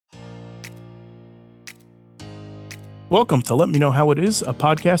Welcome to Let Me Know How It Is, a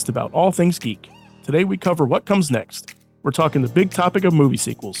podcast about all things geek. Today we cover what comes next. We're talking the big topic of movie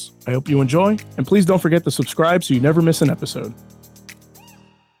sequels. I hope you enjoy, and please don't forget to subscribe so you never miss an episode.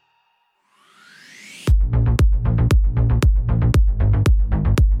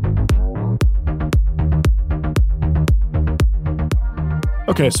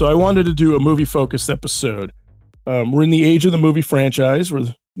 Okay, so I wanted to do a movie-focused episode. We're in the age of the movie franchise, where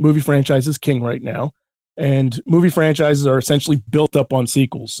the movie franchise is king right now. And movie franchises are essentially built up on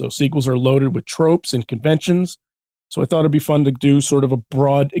sequels. So sequels are loaded with tropes and conventions. So I thought it'd be fun to do sort of a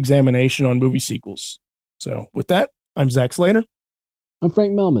broad examination on movie sequels. So with that, I'm Zach Slater. I'm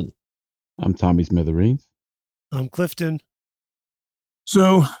Frank Melman. I'm Tommy Smithereens. I'm Clifton.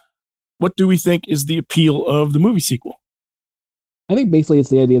 So what do we think is the appeal of the movie sequel? I think basically it's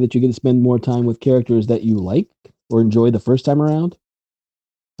the idea that you get to spend more time with characters that you like or enjoy the first time around.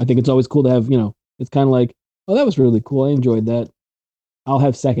 I think it's always cool to have, it's kind of like, oh, that was really cool. I enjoyed that. I'll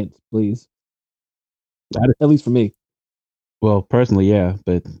have seconds, please. At least for me. Well, personally, yeah.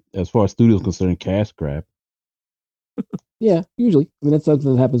 But as far as studios concerned, cash grab. Yeah, usually. I mean, that's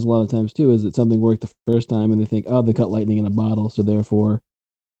something that happens a lot of times, too, is that something worked the first time and they think, oh, they cut lightning in a bottle, so therefore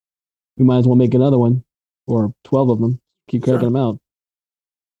we might as well make another one or 12 of them. Keep cracking them out.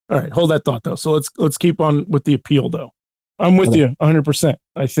 All right, hold that thought, though. So let's keep on with the appeal, though. I'm with you 100%.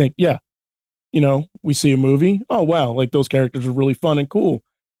 I think, yeah. We see a movie. Oh, wow. Like those characters are really fun and cool.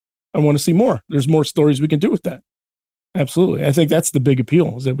 I want to see more. There's more stories we can do with that. Absolutely. I think that's the big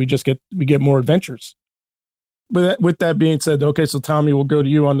appeal is that we get more adventures. But with that being said, okay, so Tommy, we'll go to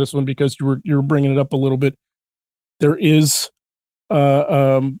you on this one because you were bringing it up a little bit. There is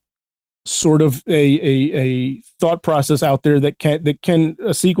sort of a thought process out there that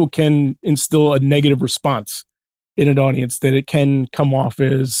a sequel can instill a negative response in an audience, that it can come off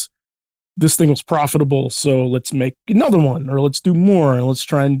as this thing was profitable, so let's make another one, or let's do more, and let's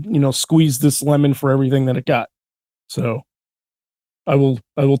try and squeeze this lemon for everything that it got. So I will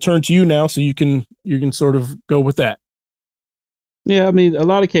turn to you now, so you can sort of go with that. Yeah, I mean, a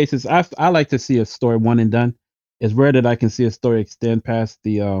lot of cases, I like to see a story one and done. It's rare that I can see a story extend past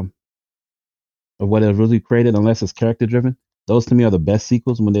the of what it really created, unless it's character driven. Those to me are the best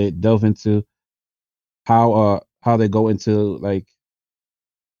sequels when they delve into how they go into like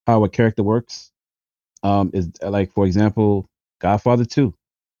how a character works. Is like, for example, Godfather 2.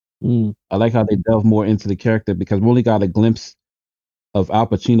 I like how they delve more into the character because we only got a glimpse of Al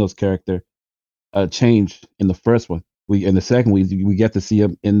Pacino's character change in the first one. In the second we get to see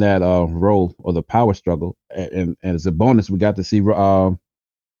him in that role or the power struggle, and as a bonus we got to see Robert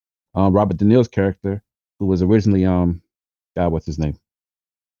De Niro's character, who was originally God, what's his name?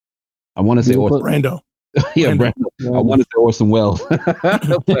 I want to say Brando. Yeah, Brando. I want to say Orson Welles.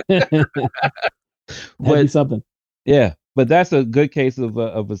 But something. Yeah, but that's a good case of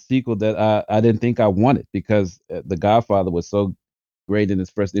a sequel that I didn't think I wanted, because The Godfather was so great in its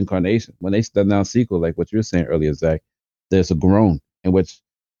first incarnation. When they start down sequel, like what you were saying earlier, Zach, there's a groan in which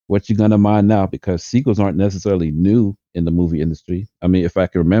what you're gonna mind now, because sequels aren't necessarily new in the movie industry. I mean, if I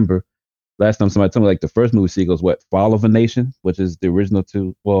can remember, last time somebody told me like the first movie sequel was what, Fall of a Nation, which is the original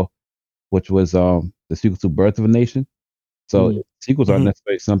to, well, which was the sequel to Birth of a Nation. So sequels aren't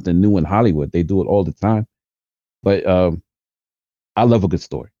necessarily something new in Hollywood. They do it all the time. But I love a good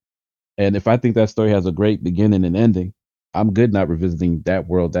story. And if I think that story has a great beginning and ending, I'm good not revisiting that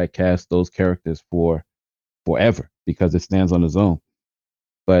world, that cast, those characters for forever, because it stands on its own.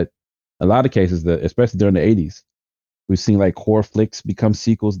 But a lot of cases, especially during the 80s, we've seen like horror flicks become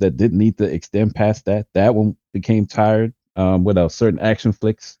sequels that didn't need to extend past that. That one became tired. What else? Certain action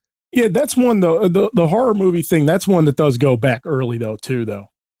flicks. Yeah, that's one though. The horror movie thing, that's one that does go back early though, too, though.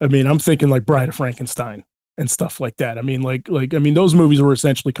 I mean, I'm thinking like Bride of Frankenstein and stuff like that. I mean, like those movies were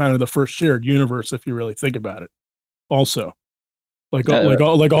essentially kind of the first shared universe, if you really think about it. Also, like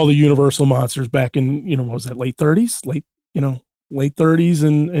all the Universal monsters back in, what was that, late 30s, late 30s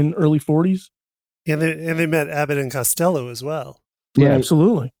and early 40s. Yeah, and they met Abbott and Costello as well. Yeah, right.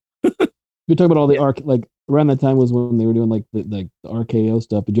 Absolutely. You're talking about all the around that time was when they were doing like the RKO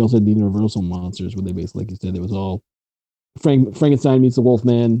stuff, but you also had the Universal monsters, where they basically, like you said, it was all Frankenstein meets the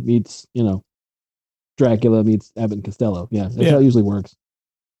Wolfman meets Dracula meets Abbott and Costello. Yeah, that's how it usually works.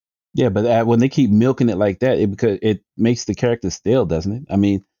 Yeah, but when they keep milking it like that, because it makes the character stale, doesn't it? I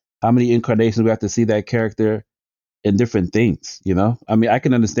mean, how many incarnations we have to see that character in different things? I mean, I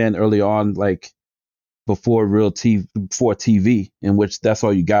can understand early on, like before TV, in which that's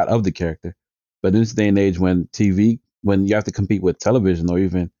all you got of the character. But in this day and age, when you have to compete with television, or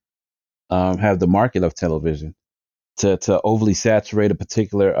even have the market of television, to overly saturate a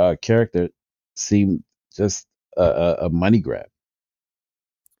particular character seemed just a money grab.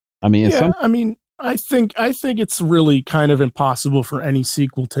 I mean, yeah, I mean, I think it's really kind of impossible for any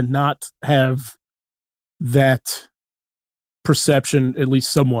sequel to not have that perception, at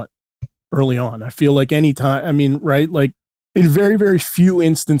least somewhat early on. I feel like anytime, I mean, right, like in very, very few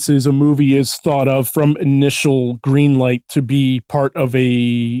instances, a movie is thought of from initial green light to be part of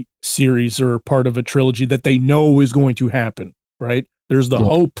a series or part of a trilogy that they know is going to happen, right? There's the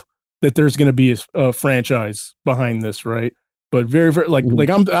hope that there's going to be a franchise behind this, right? But very, very like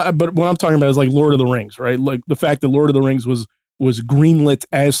but what I'm talking about is like Lord of the Rings, right? Like the fact that Lord of the Rings was greenlit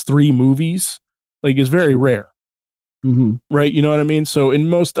as 3 movies, like is very rare. Right, you know what I mean? So in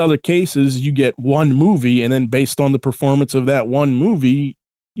most other cases, you get one movie, and then based on the performance of that one movie,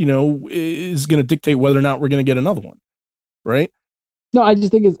 you know, is going to dictate whether or not we're going to get another one, right? No, I just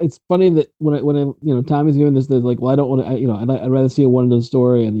think it's funny that when Tommy's giving this, like, well, I don't want to, I'd rather see a one-and-done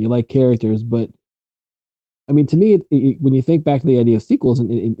story, and you like characters, but I mean, to me, when you think back to the idea of sequels,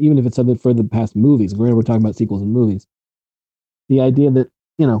 and even if it's something for the past movies, we're talking about sequels and movies, the idea that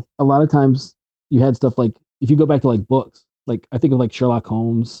a lot of times you had stuff like, if you go back to like books, like I think of like Sherlock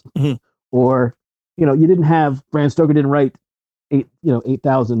Holmes, or you didn't have Bram Stoker didn't write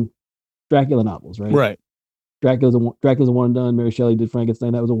 8,000 Dracula novels, right? Right. Dracula's a one and done. Mary Shelley did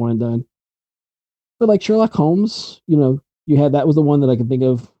Frankenstein, that was a one and done. But like Sherlock Holmes, you had, that was the one that I can think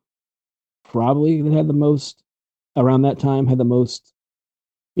of probably that had the most around that time, had the most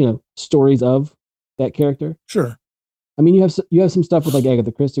stories of that character. Sure. I mean, you have some stuff with like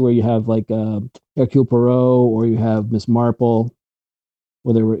Agatha Christie where you have like Hercule Poirot, or you have Miss Marple,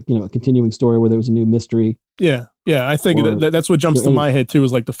 where there were a continuing story where there was a new mystery. Yeah, I think that's what jumps to my head too,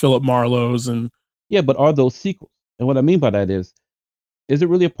 is like the Philip Marlowe's and but are those sequels? And what I mean by that is it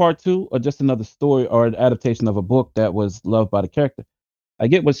really a part 2 or just another story or an adaptation of a book that was loved by the character? I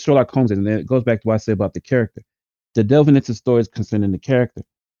get what Sherlock Holmes is, and then it goes back to what I say about the character. They're delving into stories concerning the character.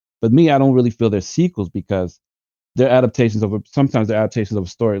 But me, I don't really feel they're sequels because they're adaptations of sometimes they're adaptations of a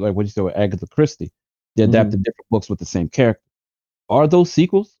story, like what you said with Agatha Christie. They adapted different books with the same character. Are those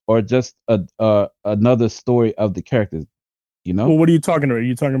sequels or just another story of the characters? Well, what are you talking about? Are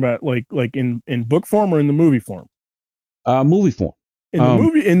you talking about like in book form or in the movie form? Movie form.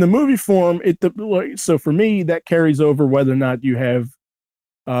 In the movie form, so for me that carries over whether or not you have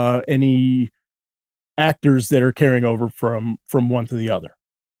any actors that are carrying over from one to the other,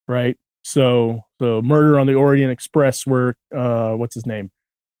 right? So Murder on the Orient Express, where what's his name,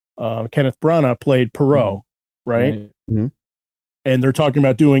 Kenneth Branagh played Poirot, right? And they're talking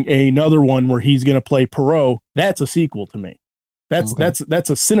about doing another one where he's going to play Poirot. That's a sequel to me. That's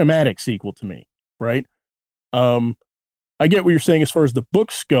a cinematic sequel to me, right? I get what you're saying as far as the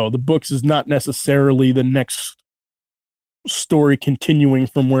books go. The books is not necessarily the next story continuing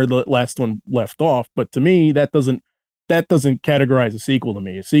from where the last one left off, but to me that doesn't categorize a sequel to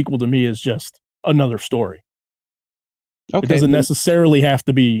me. A sequel to me is just another story. It doesn't necessarily have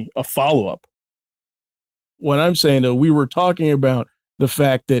to be a follow-up. What I'm saying, though, we were talking about the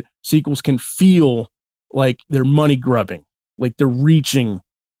fact that sequels can feel like they're money grubbing, like they're reaching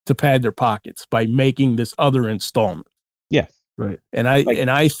to pad their pockets by making this other installment. Yes, right. And I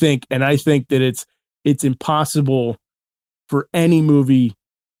think that it's impossible for any movie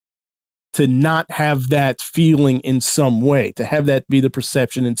to not have that feeling in some way, to have that be the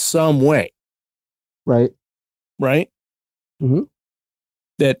perception in some way. Right. That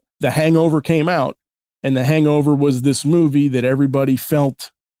The Hangover came out, and The Hangover was this movie that everybody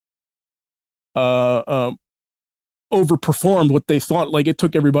felt overperformed what they thought. Like, it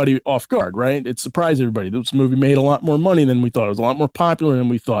took everybody off guard, right? It surprised everybody. This movie made a lot more money than we thought. It was a lot more popular than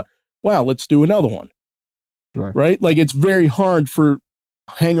we thought. Wow, let's do another one. Right? Like, it's very hard for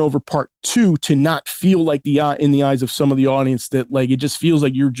Hangover Part 2 to not feel like in the eyes of some of the audience that, like, it just feels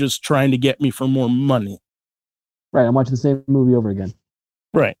like you're just trying to get me for more money. Right. I'm watching the same movie over again.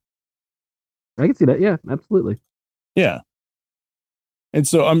 Right. I can see that. Yeah, absolutely. Yeah. And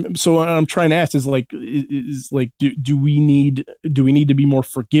so I'm trying to ask is do we need to be more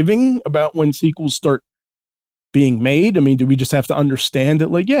forgiving about when sequels start being made? I mean, do we just have to understand that,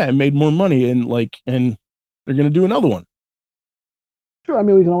 like, yeah, it made more money and they're going to do another one? Sure. I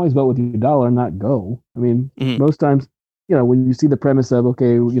mean, we can always vote with your dollar and not go. I mean, most times, when you see the premise of,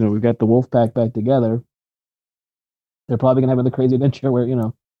 okay, we've got the wolf pack back together, they're probably going to have another crazy adventure where,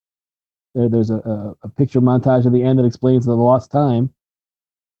 there's a picture montage at the end that explains the lost time,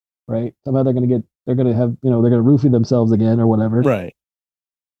 right? Somehow they're going to have, they're going to roofie themselves again or whatever. Right.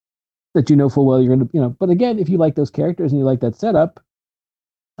 That full well you're going to, but again, if you like those characters and you like that setup,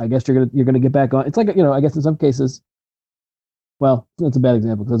 I guess you're going to get back on. It's like, I guess in some cases, well, that's a bad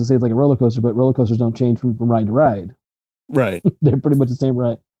example because I say it's like a roller coaster, but roller coasters don't change from ride to ride. Right. They're pretty much the same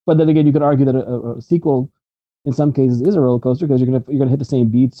ride. But then again, you could argue that a sequel, in some cases, is a roller coaster because you're gonna hit the same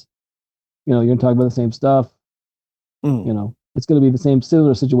beats. You know, you're gonna talk about the same stuff. Mm. You know, it's gonna be the same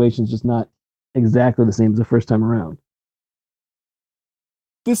similar situations, just not exactly the same as the first time around.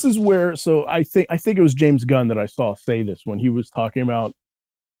 This is where, so I think it was James Gunn that I saw say this when he was talking about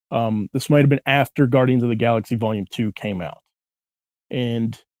this might have been after Guardians of the Galaxy Volume 2 came out.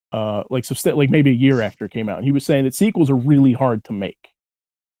 And like maybe a year after it came out. And he was saying that sequels are really hard to make.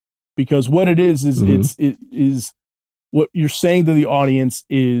 Because what it is it is what you're saying to the audience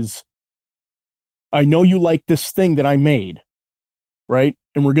is, I know you like this thing that I made, right?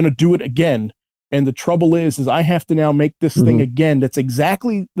 And we're gonna do it again. And the trouble is I have to now make this thing again that's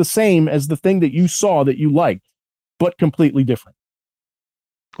exactly the same as the thing that you saw that you liked, but completely different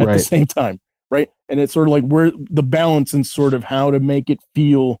at the same time, right? And it's sort of like where the balance and sort of how to make it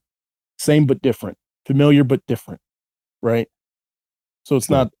feel same but different, familiar but different, right? So it's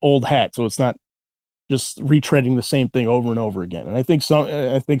not old hat, so it's not just retreading the same thing over and over again. And I think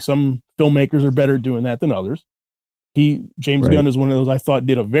some filmmakers are better doing that than others. James Gunn is one of those I thought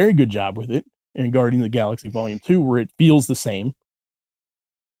did a very good job with it in Guardians of the Galaxy Volume 2, where it feels the same,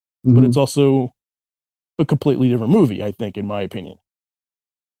 but it's also a completely different movie, I think, in my opinion.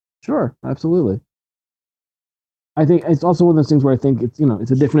 Sure, absolutely. I think it's also one of those things where I think it's, you know,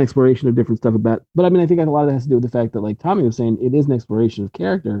 it's a different exploration of different stuff about, but I mean, I think a lot of that has to do with the fact that, like Tommy was saying, it is an exploration of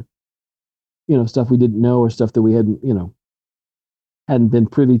character, you know, stuff we didn't know or stuff that we hadn't been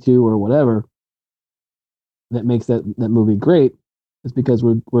privy to or whatever, that makes that movie great. Is because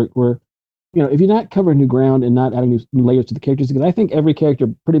we're you know, if you're not covering new ground and not adding new layers to the characters, because I think every character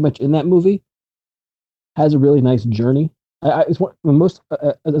pretty much in that movie has a really nice journey. It's what most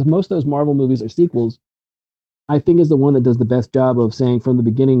of those Marvel movies are sequels. I think is the one that does the best job of saying from the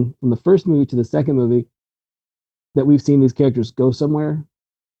beginning, from the first movie to the second movie, that we've seen these characters go somewhere.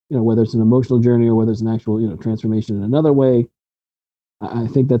 You know, whether it's an emotional journey or whether it's an actual, you know, transformation in another way. I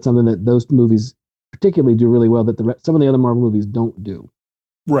think that's something that those movies particularly do really well that some of the other Marvel movies don't do.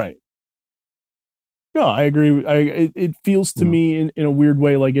 Right. No, I agree. It feels to me in a weird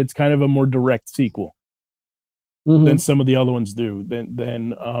way like it's kind of a more direct sequel than some of the other ones do.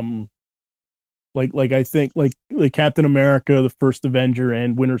 Like I think like Captain America, the First Avenger,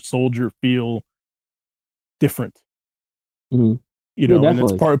 and Winter Soldier feel different. You know, and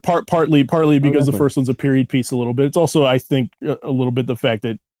it's partly because the first one's a period piece a little bit. It's also, I think, a little bit the fact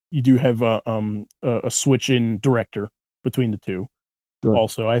that you do have a switch in director between the two. Sure.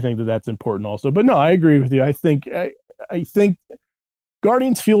 Also, I think that's important also. But no, I agree with you. I think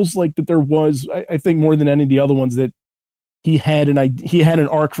Guardians feels like that there was, I think more than any of the other ones, that he had an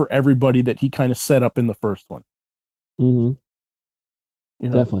arc for everybody that he kind of set up in the first one. You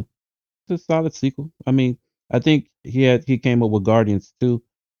know? Definitely. It's a solid sequel. I mean, I think he came up with Guardians 2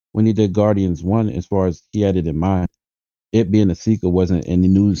 when he did Guardians 1, as far as he had it in mind. It being a sequel wasn't any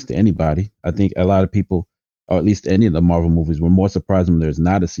news to anybody. I think a lot of people, or at least any of the Marvel movies, were more surprised when there's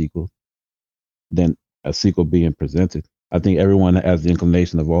not a sequel than a sequel being presented. I think everyone has the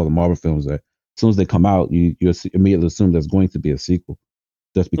inclination of all the Marvel films that as soon as they come out, you immediately assume there's going to be a sequel,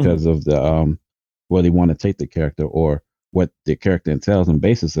 just because of the where they want to take the character or what the character entails. And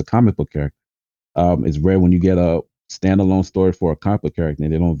basis a comic book character. It's rare when you get a standalone story for a comic book character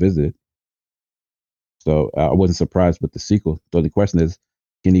and they don't visit it. So I wasn't surprised with the sequel. So the question is,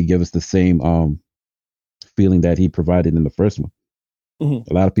 can he give us the same feeling that he provided in the first one?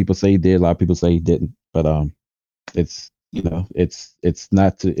 A lot of people say he did. A lot of people say he didn't. But it's, you know, it's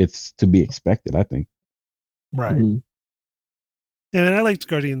to be expected, I think. Right. And I liked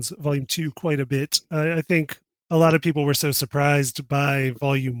Guardians Volume 2 quite a bit. I think a lot of people were so surprised by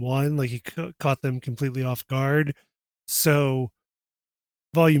Volume 1, like he caught them completely off guard. So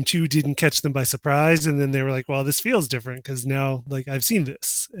Volume 2 didn't catch them by surprise, and then they were like, well, this feels different because now, like, I've seen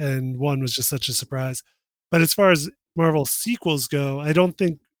this, and 1 was just such a surprise. But as far as Marvel sequels go, I don't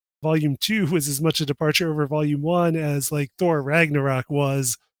think Volume 2 was as much a departure over Volume 1 as, like, Thor Ragnarok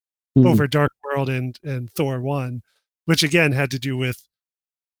was over Dark World and Thor 1, which again had to do with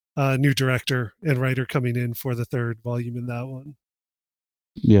new director and writer coming in for the third volume in that one.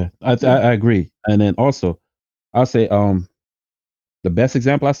 Yeah, I agree. And then also, I'll say the best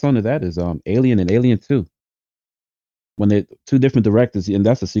example I saw of that is Alien and Alien 2. When they two different directors, and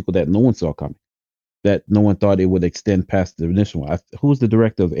that's a sequel that no one saw coming, that no one thought it would extend past the initial one. Who's the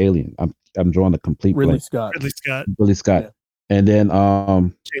director of Alien? I'm drawing a complete Ridley blank. Scott. Ridley Scott. Yeah. And then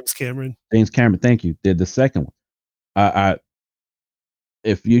James Cameron. Thank you. Did the second one.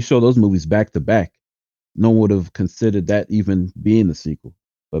 If you show those movies back to back, no one would have considered that even being a sequel.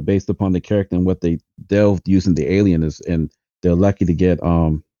 But based upon the character and what they delved using the alien is, and they're lucky to get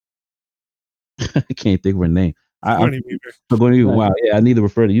I can't think of her name. I'm going to wow, yeah, I need to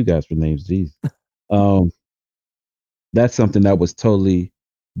refer to you guys for names. Jeez. That's something that was totally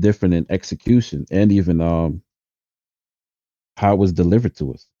different in execution and even how it was delivered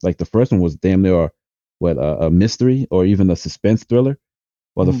to us. Like the first one was damn near a mystery or even a suspense thriller.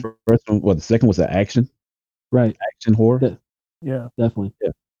 Well, the first one, the second was an action horror. Yeah, definitely.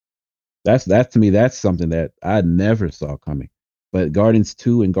 Yeah, that to me, that's something that I never saw coming. But Guardians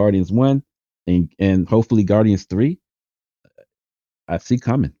 2 and Guardians 1 and hopefully Guardians 3, I see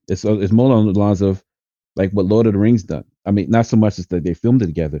coming. It's more along the lines of like what Lord of the Rings done. I mean, not so much as that they filmed it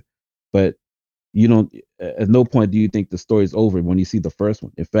together, but you don't. At no point do you think the story is over when you see the first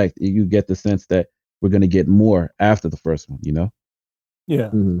one. In fact, you get the sense that we're going to get more after the first one. You know? Yeah.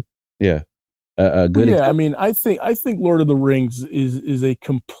 Mm-hmm. Yeah. Good. Yeah. I mean, I think Lord of the Rings is a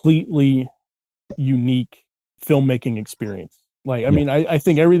completely unique filmmaking experience. Like, I mean, I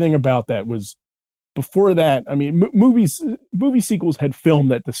think everything about that was before that. I mean, movie sequels had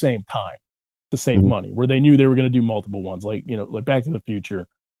filmed at the same time to save money, where they knew they were going to do multiple ones. Like, you know, like Back to the Future,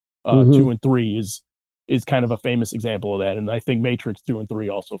 2 and 3 is kind of a famous example of that. And I think Matrix 2 and 3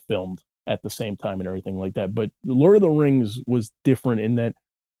 also filmed at the same time and everything like that. But Lord of the Rings was different in that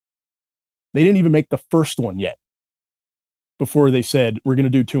they didn't even make the first one yet before they said, we're going to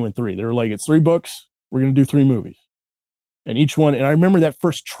do 2 and 3. They were like, it's 3 books. We're going to do 3 movies. And each one, and I remember that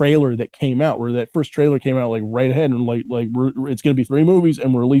first trailer that came out, like right ahead and like it's going to be 3 movies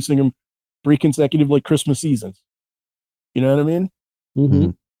and we're releasing them 3 consecutive like Christmas seasons. You know what I mean? Mm-hmm.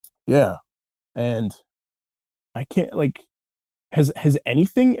 Yeah. And I can't has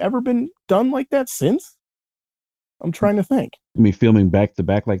anything ever been done like that since? I'm trying to think. I mean, filming back to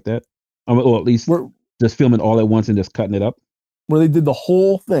back like that? Or at least just filming all at once and just cutting it up? Where they did the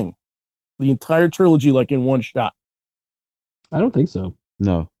whole thing, the entire trilogy, like in one shot. I don't think so.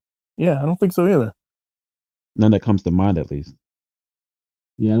 No. Yeah, I don't think so either. None that comes to mind, at least.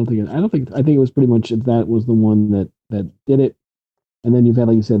 Yeah, I think it was pretty much that was the one that did it. And then you've had,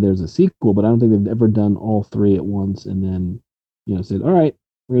 like you said, there's a sequel, but I don't think they've ever done all 3 at once and then, you know, said, all right,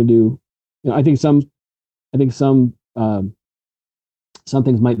 we're going to do, you know, I think some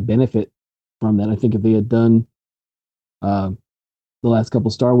things might benefit from that. I think if they had done the last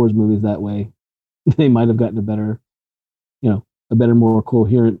couple Star Wars movies that way, they might have gotten a better, more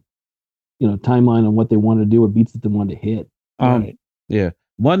coherent, timeline on what they wanted to do or beats that they wanted to hit. Right. Yeah.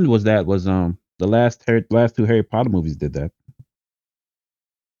 One was the last 2 Harry Potter movies did that.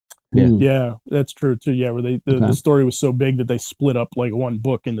 Yeah. Yeah, that's true too. Yeah, where the story was so big that they split up like one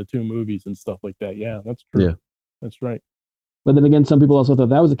book into 2 movies and stuff like that. Yeah, that's true. Yeah. That's right. But then again, some people also thought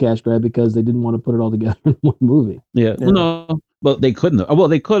that was a cash grab because they didn't want to put it all together in one movie. Yeah. No, but they couldn't have. Well,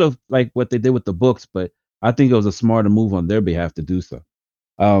 they could have, like what they did with the books, but I think it was a smarter move on their behalf to do so.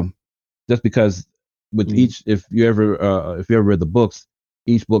 Just because with each, if you ever read the books,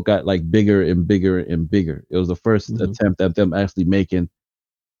 each book got like bigger and bigger and bigger. It was the first attempt at them actually making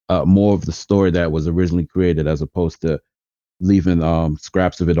more of the story that was originally created, as opposed to leaving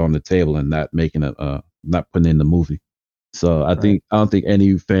scraps of it on the table and not making it, not putting in the movie. So I don't think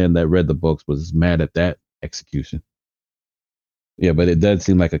any fan that read the books was mad at that execution. Yeah, but it does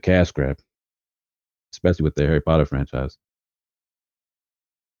seem like a cash grab, especially with the Harry Potter franchise.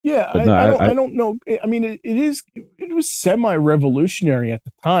 Yeah, I don't know. I mean, it was semi-revolutionary at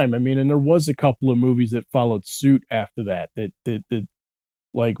the time. I mean, and there was a couple of movies that followed suit after that. That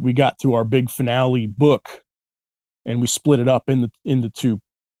like we got to our big finale book, and we split it up into 2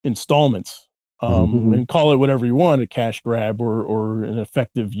 installments. And call it whatever you want, a cash grab or an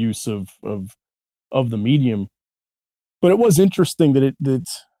effective use of the medium. But it was interesting that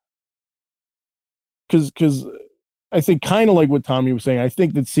because I think kind of like what Tommy was saying, I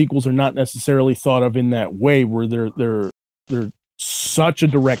think that sequels are not necessarily thought of in that way, where they're such a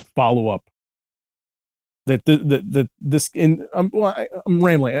direct follow-up that I'm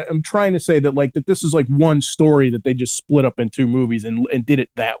rambling. I'm trying to say that this is like one story that they just split up in 2 movies and did it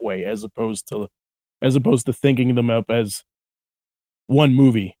that way, as opposed to thinking them up as one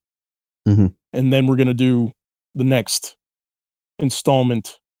movie. And then we're going to do the next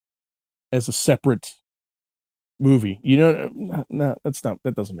installment as a separate movie. No,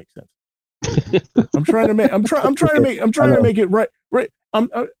 that doesn't make sense. I'm trying to make it right.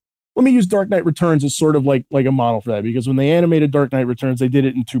 Let me use Dark Knight Returns as sort of like a model for that, because when they animated Dark Knight Returns, they did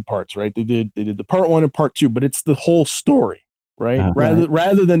it in 2 parts, right? They did the part 1 and part 2, but it's the whole story, right?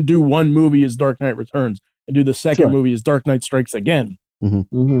 Rather than do one movie as Dark Knight Returns and do the second movie as Dark Knight Strikes Again.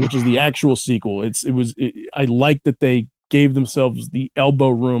 Mhm. which is the actual sequel. I like that they gave themselves the elbow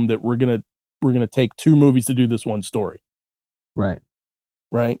room that we're gonna take 2 movies to do this one story. Right.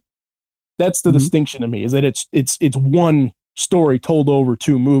 Right. That's the Mhm. distinction to me, is that it's one story told over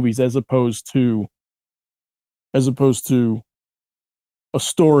 2 movies as opposed to a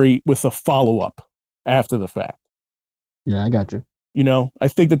story with a follow-up after the fact. Yeah, I got you. You know, I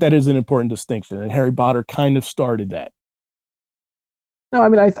think that is an important distinction, and Harry Potter kind of started that. No, I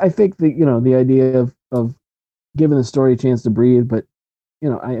mean, I think that, the idea of giving the story a chance to breathe, but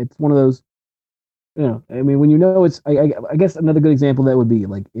it's one of those, I mean, when it's, I guess another good example of that would be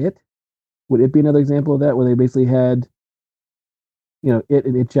like would it be another example of that, where they basically had, it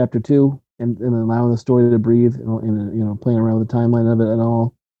in It Chapter 2, and allowing the story to breathe, and playing around with the timeline of it and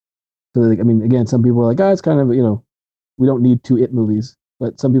all. So, like, I mean, again, some people are like, it's kind of, we don't need 2 It movies,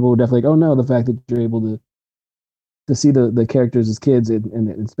 but some people were definitely like, oh no, the fact that you're able to see the characters as kids and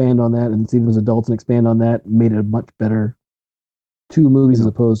expand on that, and see them as adults and expand on that, made it a much better 2 movies as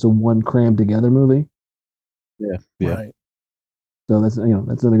opposed to one crammed together movie. Yeah. Right. So that's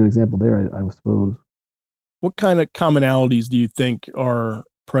another good example there, I suppose. What kind of commonalities do you think are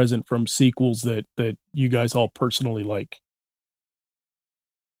present from sequels that you guys all personally like?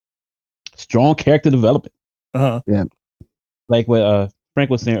 Strong character development. Yeah. Like what Frank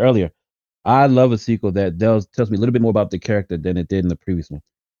was saying earlier. I love a sequel that tells me a little bit more about the character than it did in the previous one.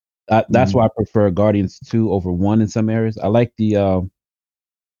 That's why I prefer Guardians 2 over 1 in some areas. I like don't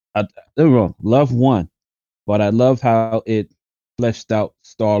get me wrong, love 1, but I love how it fleshed out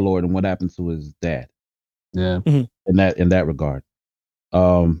Star-Lord and what happened to his dad. Yeah. In that regard.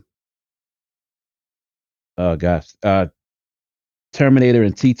 Terminator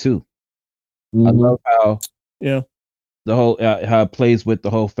and T2. I love how the whole how it plays with the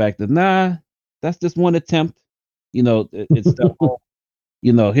whole fact that that's just one attempt. It's the whole,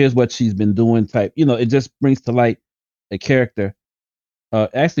 here's what she's been doing type. It just brings to light a character.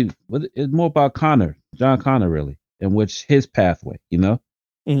 Actually, it's more about John Connor, really, in which his pathway.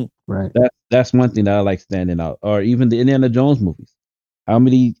 Right. That's one thing that I like standing out. Or even the Indiana Jones movies. How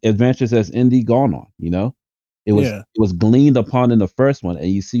many adventures has Indy gone on? It was gleaned upon in the first one, and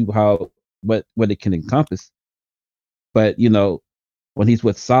you see how what it can encompass. But when he's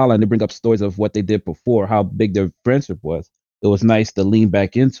with Sala and they bring up stories of what they did before, how big their friendship was, it was nice to lean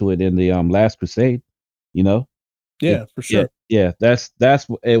back into it in the Last Crusade. Yeah, for sure. Yeah. That's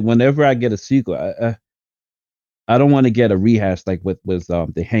whenever I get a sequel, I don't want to get a rehash like what was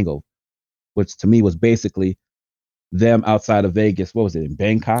The Hangover, which to me was basically them outside of Vegas. What was it, in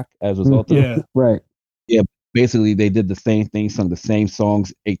Bangkok? As a result of Yeah. Right. Yeah, basically they did the same thing, sung the same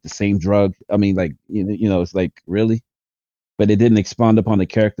songs, ate the same drug. I mean, like it's like, really, but it didn't expand upon the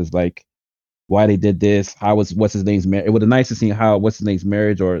characters, like why they did this, what's his name's marriage. It would have nice to see how what's his name's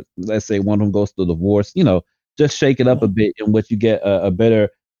marriage, or let's say one of them goes through divorce. Just shake it up a bit, in which you get a better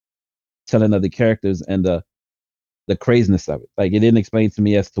telling of the characters and the craziness of it. Like, it didn't explain to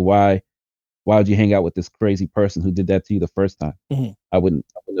me as to why would you hang out with this crazy person who did that to you the first time. I wouldn't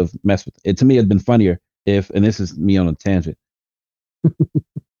have messed with it. To me, it'd been funnier if, and this is me on a tangent,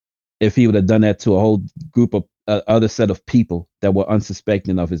 if he would have done that to a whole group of other set of people that were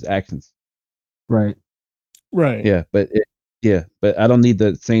unsuspecting of his actions. Right. Yeah, but I don't need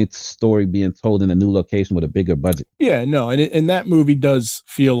the same story being told in a new location with a bigger budget. Yeah, no, and that movie does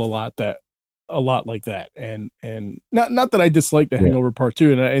feel a lot like that, and not that I dislike The Hangover Part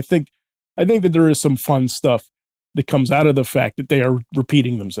 2, and I think that there is some fun stuff that comes out of the fact that they are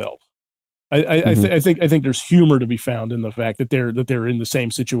repeating themselves. I think there's humor to be found in the fact that they're in the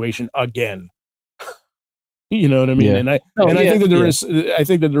same situation again. You know what I mean? Yeah. I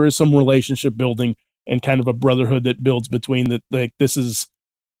think that there is some relationship building and kind of a brotherhood that builds between that. Like, this is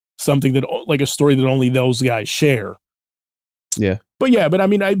something that, like, a story that only those guys share. Yeah. But I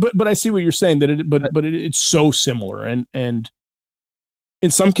mean, I see what you're saying, that it's so similar, and in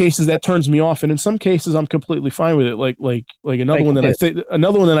some cases that turns me off, and in some cases I'm completely fine with it. Like another one that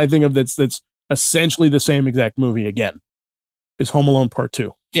I think of that's essentially the same exact movie again is Home Alone Part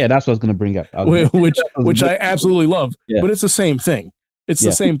 2. Yeah, that's what I was going to bring up. Which I absolutely love, but it's the same thing. It's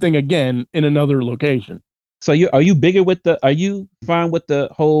the same thing again in another location. So are you fine with the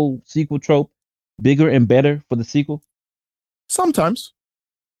whole sequel trope, bigger and better for the sequel? Sometimes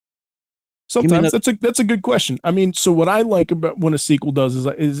that's a good question. I mean, so what I like about when a sequel does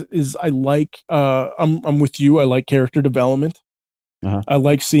is I like I'm with you. I like character development. I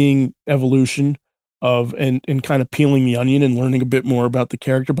like seeing evolution of and kind of peeling the onion and learning a bit more about the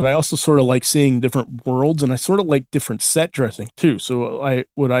character, but I also sort of like seeing different worlds, and I sort of like different set dressing too. So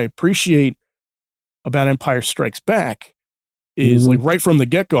what I appreciate about Empire Strikes Back is like right from the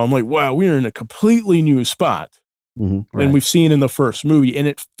get-go, I'm like, wow, we're in a completely new spot than we've seen in the first movie, and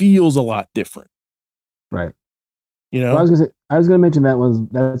it feels a lot different. Right. You know, well, I was gonna mention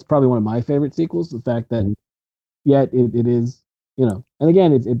that's probably one of my favorite sequels. The fact that it is, you know, and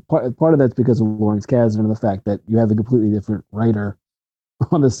again, part of that's because of Lawrence Kasdan and the fact that you have a completely different writer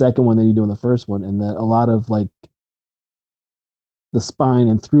on the second one than you do in the first one, and that a lot of like the spine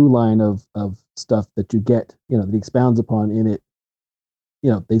and through line of stuff that you get, you know, that he expounds upon in it,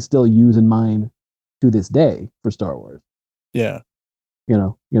 you know, they still use in mind to this day for Star Wars. Yeah.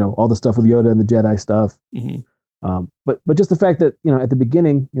 You know, all the stuff with Yoda and the Jedi stuff. But just the fact that, you know, at the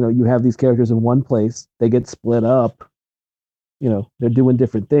beginning, you know, you have these characters in one place, they get split up, you know, they're doing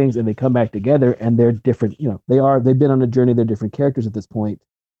different things and they come back together and they're different, you know, they've been on a journey, they're different characters at this point.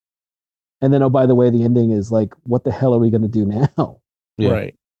 And then, oh, by the way, the ending is like, what the hell are we going to do now? Yeah.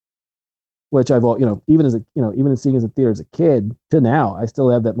 Right. Which I've all, you know, even in seeing as a theater as a kid to now, I still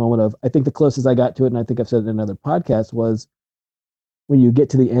have that moment of, I think the closest I got to it, and I think I've said it in another podcast, was when you get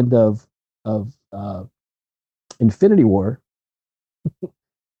to the end of Infinity War,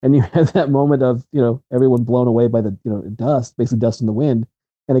 and you have that moment of, you know, everyone blown away by the, you know, dust, basically dust in the wind.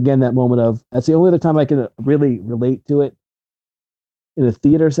 And again, that moment of, that's the only other time I can really relate to it in a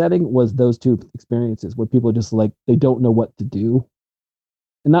theater setting, was those two experiences where people are just like, they don't know what to do.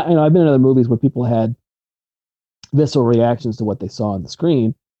 And not, you know, I've been in other movies where people had visceral reactions to what they saw on the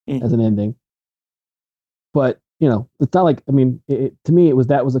screen as an ending. But, you know, it's not like, I mean, to me,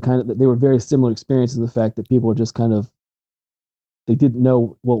 that was the kind of, they were very similar experiences. The fact that people were just kind of, they didn't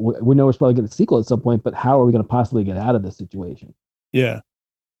know, well, we know we're supposed to get a sequel at some point, but how are we going to possibly get out of this situation? Yeah.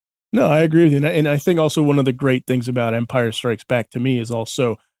 No, I agree with you. And I think also one of the great things about Empire Strikes Back to me is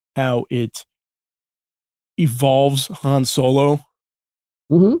also how it evolves Han Solo.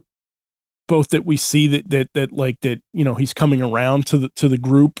 Both that we see that you know, he's coming around to the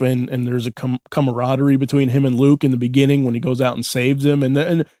group, and there's a camaraderie between him and Luke in the beginning when he goes out and saves him, and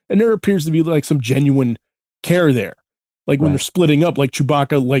there appears to be like some genuine care there, like when they're splitting up, like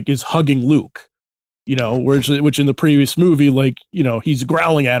Chewbacca like is hugging Luke, you know, which in the previous movie, like, you know, he's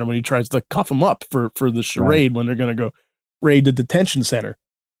growling at him when he tries to cuff him up for the charade when they're gonna go raid the detention center.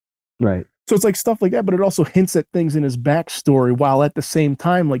 Right. So it's like stuff like that, but it also hints at things in his backstory while at the same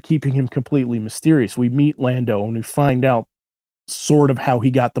time, like, keeping him completely mysterious. We meet Lando and we find out sort of how he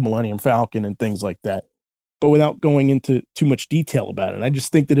got the Millennium Falcon and things like that, but without going into too much detail about it. I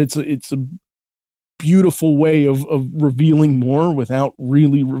just think that it's a beautiful way of revealing more without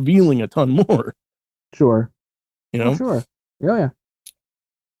really revealing a ton more. Sure. You know? Oh, sure. Yeah.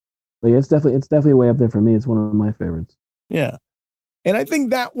 But yeah, it's definitely way up there for me. It's one of my favorites. Yeah. And I think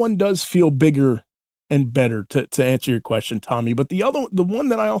that one does feel bigger and better, to answer your question, Tommy. But the one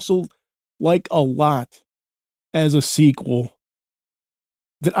that I also like a lot as a sequel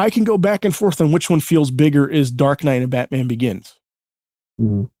that I can go back and forth on which one feels bigger is Dark Knight and Batman Begins.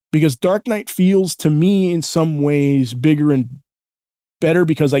 Because Dark Knight feels to me in some ways bigger and better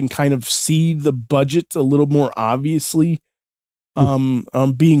because I can kind of see the budget a little more obviously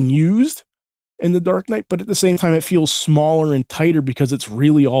being used in the Dark Knight, but at the same time it feels smaller and tighter because it's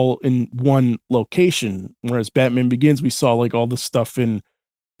really all in one location. Whereas Batman Begins, we saw like all the stuff in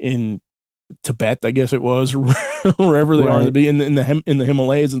Tibet, I guess it was, or wherever they are to be in the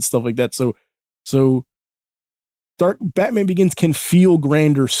Himalayas and stuff like that. So Batman Begins can feel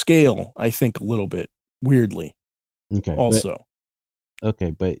grander scale, I think, a little bit weirdly. Okay. Also.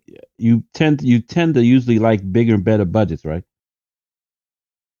 But you tend to usually like bigger and better budgets, right?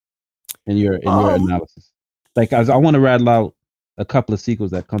 In your analysis, like, I want to rattle out a couple of sequels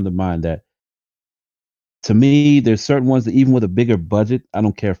that come to mind that, to me, there's certain ones that even with a bigger budget, I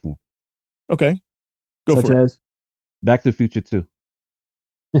don't care for. Okay, go Such for as? it. Back to the Future 2.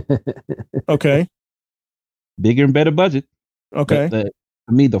 Okay, bigger and better budget. Okay, to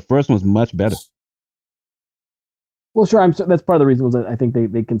me, the first one's much better. Well, sure. That's part of the reason was that I think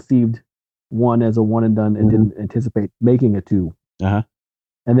they conceived one as a one and done and didn't anticipate making a two.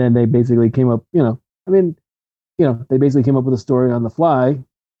 And then they basically came up, they basically came up with a story on the fly.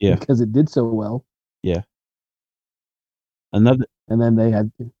 Yeah. Because it did so well. Yeah. And then they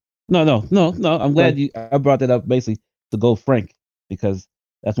had. No. I'm glad I brought that up basically to go frank, because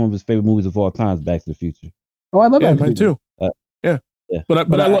that's one of his favorite movies of all time, Back to the Future. Oh, I love that. Mine too. Yeah.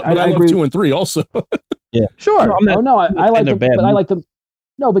 But I love 2 and 3 also. Yeah. Sure. I like them, but I like them.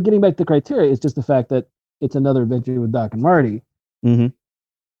 No, but getting back to the criteria is just the fact that it's another adventure with Doc and Marty.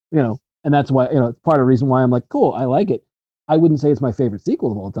 And that's why, it's part of the reason why I'm like, cool, I like it. I wouldn't say it's my favorite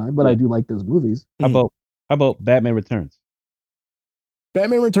sequel of all time, but I do like those movies. How about Batman Returns?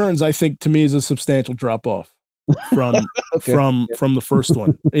 Batman Returns, I think, to me, is a substantial drop off. from Okay. from the first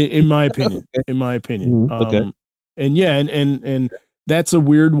one, in my opinion. In my opinion. Okay. And yeah, and that's a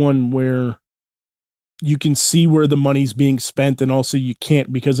weird one where you can see where the money's being spent, and also you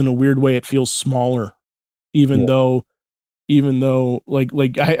can't, because in a weird way it feels smaller, even though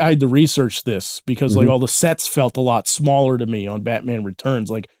like I had to research this because like all the sets felt a lot smaller to me on Batman Returns.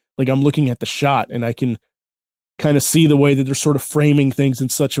 Like I'm looking at the shot and I can kind of see the way that they're sort of framing things in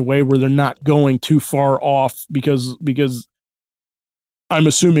such a way where they're not going too far off, because I'm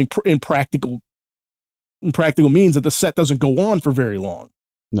assuming in practical means that the set doesn't go on for very long.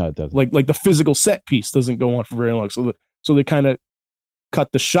 No, it doesn't. Like the physical set piece doesn't go on for very long. So they kind of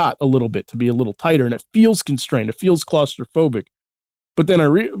cut the shot a little bit to be a little tighter, and it feels constrained. It feels claustrophobic. But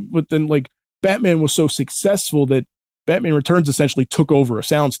then like Batman was so successful that Batman Returns essentially took over a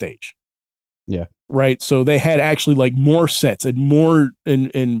soundstage. Yeah. Right. So they had actually like more sets and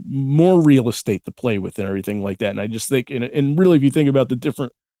more real estate to play with and everything like that. And I just think, and really, if you think about the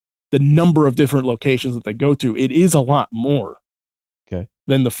number of different locations that they go to, it is a lot more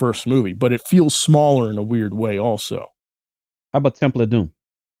than the first movie, but it feels smaller in a weird way also. How about Temple of Doom?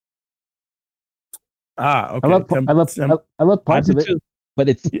 Okay. I love parts of it, too, but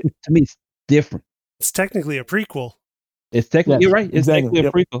it's to me it's different. It's technically a prequel. It's technically you're right. It's technically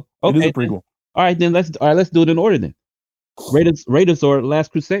a prequel. Okay, it is a prequel. All right, then let's do it in order then. Raiders or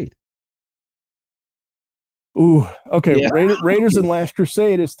Last Crusade? Ooh, okay. Yeah. Raiders and Last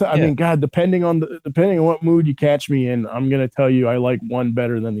Crusade is. I mean, God, depending on what mood you catch me in, I'm gonna tell you I like one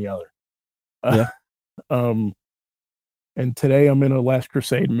better than the other. And today I'm in a Last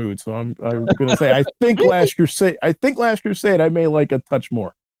Crusade mood, so I'm gonna say I think Last Crusade I may like a touch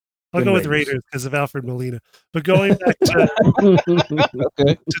more. I'll go with Raiders because of Alfred Molina. But going back to Temple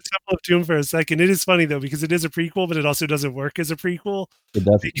of Doom for a second, it is funny though, because it is a prequel, but it also doesn't work as a prequel. It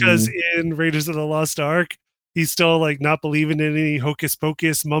doesn't. Because in Raiders of the Lost Ark, he's still like not believing in any hocus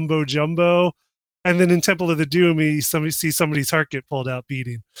pocus mumbo jumbo. And then in Temple of the Doom, he sees somebody's heart get pulled out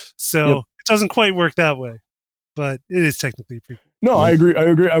beating. So it doesn't quite work that way. But it is technically a prequel. No, I agree.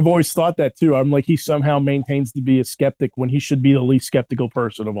 I've always thought that too. I'm like, he somehow maintains to be a skeptic when he should be the least skeptical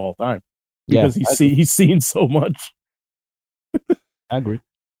person of all time, because he's seen so much. I agree.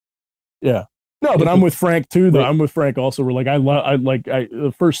 Yeah. No, but I'm with Frank too. Though I'm with Frank also. We're like,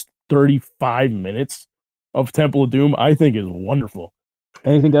 the first 35 minutes of Temple of Doom, I think is wonderful.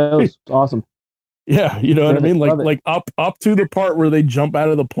 Anything goes. Awesome. Yeah, you know what I mean. Like up to the part where they jump out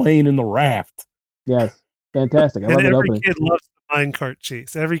of the plane in the raft. Yes. Fantastic. I love every opening. kid loves the minecart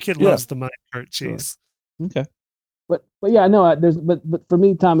chase. Every kid loves the minecart chase. Okay. But yeah, no, but for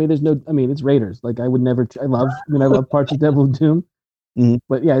me, Tommy, there's no. I mean, it's Raiders. Like I love parts of Temple of Doom. Mm-hmm.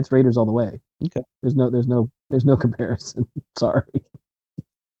 But yeah, it's Raiders all the way. Okay. There's no comparison. Sorry.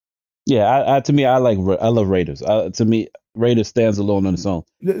 Yeah, to me, I love Raiders. To me, Raiders stands alone on its own.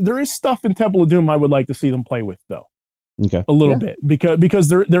 There is stuff in Temple of Doom I would like to see them play with, though. Okay. A little bit, because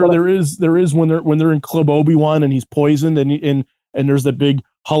there is when they're in Club Obi-Wan and he's poisoned and there's that big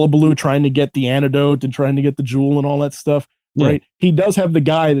hullabaloo trying to get the antidote and trying to get the jewel and all that stuff. Right. He does have the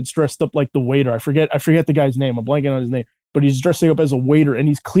guy that's dressed up like the waiter. I forget the guy's name. I'm blanking on his name, but he's dressing up as a waiter and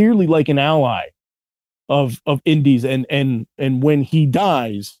he's clearly like an ally of Indy's. And when he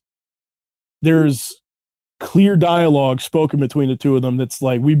dies, there's clear dialogue spoken between the two of them that's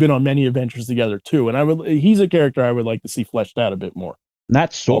like, we've been on many adventures together too, and he's a character I would like to see fleshed out a bit more.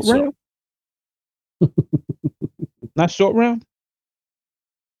 Not Short Round. Not Short Round.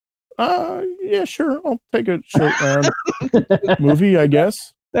 Yeah, sure, I'll take a Short Round movie, I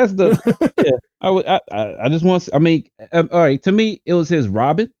guess. That's the I just want to, I mean, all right, to me it was his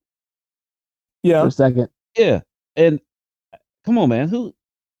Robin. Yeah. For a second. Yeah. And come on, man, who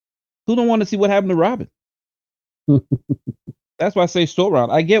don't want to see what happened to Robin? That's why I say Short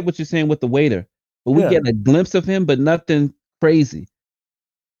Round. I get what you're saying with the waiter, but we get a glimpse of him, but nothing crazy.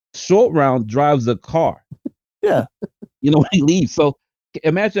 Short Round drives a car. Yeah. You know, when he leaves. So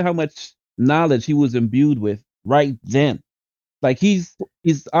imagine how much knowledge he was imbued with right then. Like he's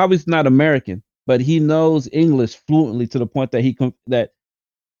obviously not American, but he knows English fluently to the point that that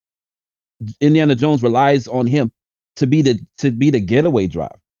Indiana Jones relies on him to be the getaway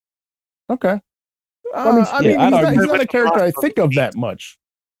driver. Okay. I mean, he's not a character I think of that much,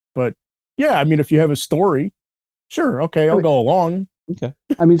 but yeah, I mean, if you have a story, sure, okay, I'll go along. Okay.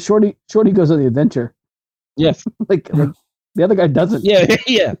 I mean, Shorty goes on the adventure. Yes. like the other guy doesn't. Yeah,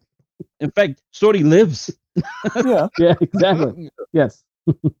 yeah. In fact, Shorty lives. Yeah. Yeah, exactly. Yes.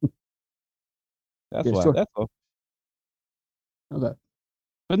 That's why. Sure. That's all. Okay.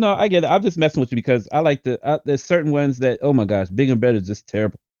 But no, I get it. I'm just messing with you because I like there's certain ones that, oh my gosh, Big and Better is just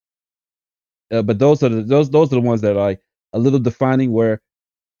terrible. but those are the ones that are like a little defining, where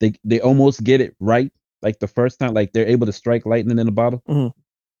they almost get it right, like the first time, like they're able to strike lightning in a bottle. Mhm.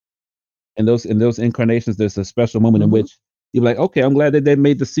 In those incarnations, there's a special moment in which you're like, okay, I'm glad that they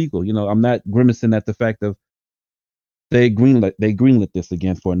made the sequel. I'm not grimacing at the fact of they greenlit this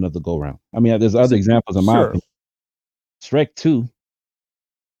again for another go round. I mean, there's other examples in my opinion. Shrek 2,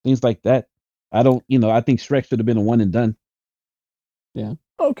 things like that. I think Shrek should have been a one and done. Yeah.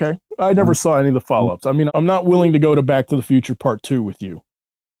 Okay. I never saw any of the follow-ups. I mean, I'm not willing to go to Back to the Future Part 2 with you.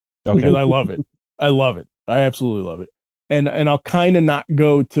 Okay. Because I love it. I love it. I absolutely love it. And I'll kind of not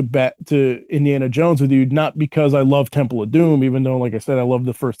go to Indiana Jones with you, not because I love Temple of Doom, even though, like I said, I love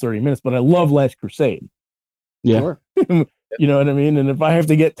the first 30 minutes, but I love Last Crusade. Yeah. Sure. You know what I mean? And if I have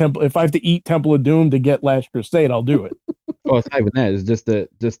to eat Temple of Doom to get Last Crusade, I'll do it. Oh, it's not even that. It's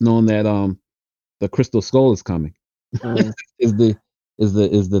just knowing that the Crystal Skull is coming is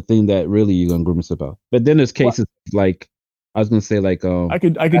the thing that really you're gonna grimace about. But then there's cases like I was gonna say like I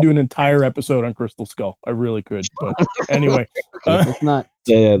could do an entire episode on Crystal Skull. I really could. But anyway, it's not.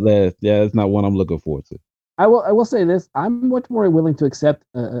 Yeah, it's not one I'm looking forward to. I will say this: I'm much more willing to accept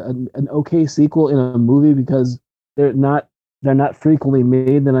an okay sequel in a movie because they're not frequently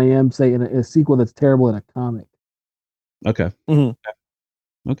made than I am, say, in a sequel that's terrible in a comic. Okay.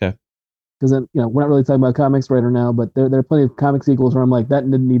 Mm-hmm. Okay. Because then, we're not really talking about comics right now, but there are plenty of comic sequels where I'm like, that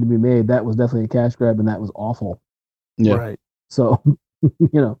didn't need to be made. That was definitely a cash grab, and that was awful. Yeah. Right. So,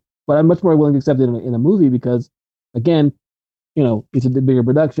 but I'm much more willing to accept it in a movie because, again, it's a bigger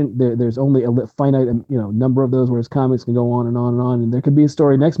production. There's only a finite, number of those, whereas comics can go on and on and on, and there could be a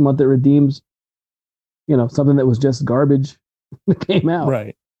story next month that redeems, something that was just garbage that came out.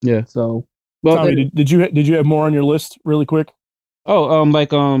 Right. Yeah. So, well, Tommy, did you have more on your list, really quick? Oh,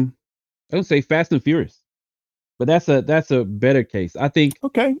 I would say Fast and Furious, but that's a better case, I think.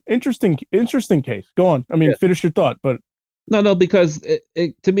 Okay, interesting case. Go on. I mean, finish your thought, but no, because it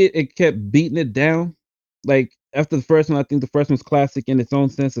to me it kept beating it down. Like after the first one, I think the first one's classic in its own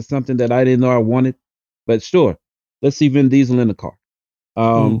sense. It's something that I didn't know I wanted, but sure, let's see Vin Diesel in the car.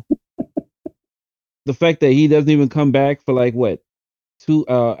 The fact that he doesn't even come back for like what, two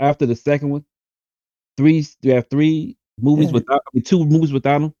after the second one, three. You have three movies without 2 movies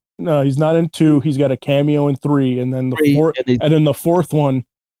without him. No, he's not in 2. He's got a cameo in 3, and then the fourth one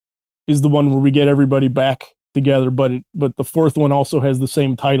is the one where we get everybody back together. But the fourth one also has the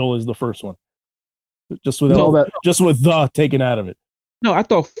same title as the first one, just with the taken out of it. No, I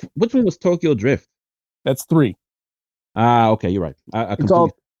thought which one was Tokyo Drift? That's 3. Okay, you're right.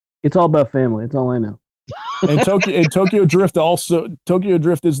 It's all about family. It's all I know. And Tokyo Drift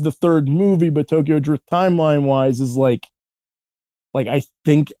is the 3rd movie, but Tokyo Drift timeline wise is like I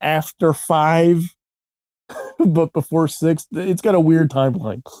think after 5, but before 6. It's got a weird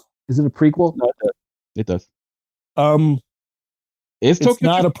timeline. Is it a prequel? No, it does. It's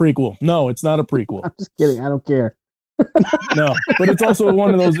not a prequel. No, it's not a prequel. I'm just kidding. I don't care. No, but it's also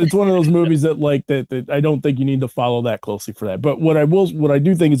one of those. It's one of those movies that I don't think you need to follow that closely for that. But what I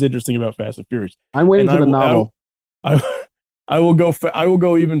do think is interesting about Fast and Furious. I'm waiting for the novel. I will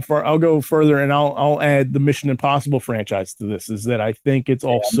go even far. I'll go further, and I'll add the Mission Impossible franchise to this. Is that I think it's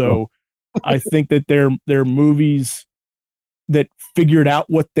also, I think that they're movies that figured out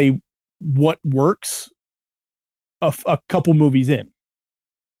what works a couple movies in,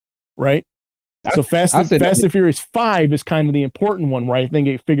 right? So Fast and Furious 5 is kind of the important one, where I think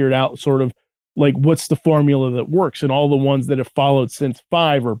it figured out sort of like what's the formula that works, and all the ones that have followed since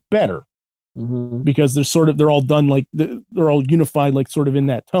 5 are better. Mm-hmm. Because they're all done like they're all unified, like sort of in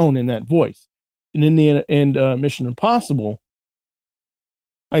that tone, in that voice. And in the Mission Impossible,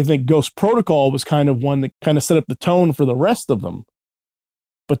 I think Ghost Protocol was kind of one that kind of set up the tone for the rest of them.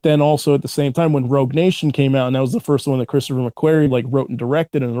 But then also at the same time, when Rogue Nation came out, and that was the first one that Christopher McQuarrie wrote and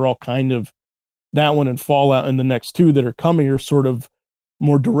directed, and they're all kind of, that one and Fallout and the next 2 that are coming are sort of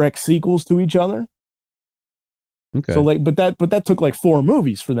more direct sequels to each other. Okay. So but that took like 4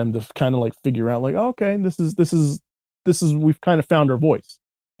 movies for them to kind of like figure out like, okay, this is we've kind of found our voice.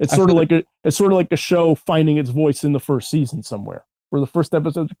 It's sort of like a show finding its voice in the first season somewhere, where the first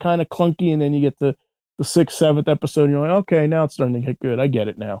episodes are kind of clunky, and then you get the 6th, 7th episode, and you're like, okay, now it's starting to get good. I get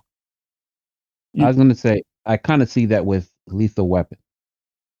it now. I was going to say, I kind of see that with Lethal Weapon.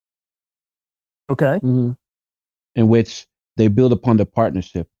 Okay. Mm-hmm. In which they build upon the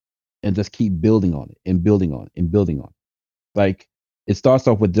partnership and just keep building on it and building on it and building on it. Like it starts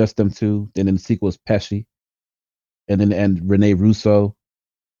off with just them 2, then in the sequel is Pesci, and Rene Russo.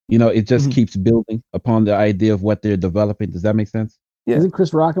 It just keeps building upon the idea of what they're developing. Does that make sense? Yeah. Isn't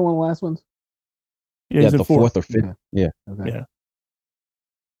Chris Rock in one of the last ones? Yeah, the 4th or 5th. Yeah. Okay. Yeah.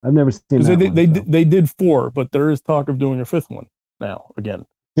 I've never seen Because that they did 4, but there is talk of doing a 5th one now again,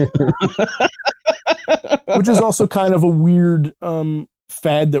 which is also kind of a weird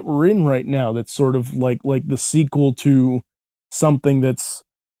fad that we're in right now. That's sort of like the sequel to something that's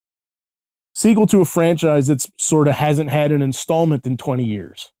sequel to a franchise that's sort of hasn't had an installment in 20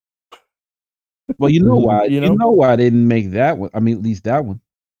 years. Well, you know why? You You know? know why they didn't make that one? I mean, at least that one.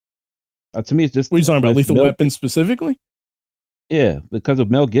 To me, it's just What are you talking about? Lethal Weapon specifically? Yeah, because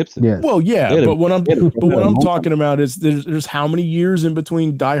of Mel Gibson. Yes. Well, yeah, Yeah, but what I'm long talking about is there's how many years in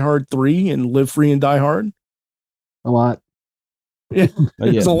between Die Hard 3 and Live Free and Die Hard? A lot. Yeah,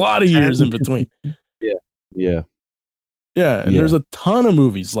 there's a lot of years in between. Yeah. And there's a ton of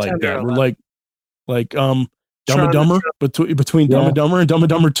movies like that. We're like Dumb and Dumber between Dumb and Dumber and Dumb and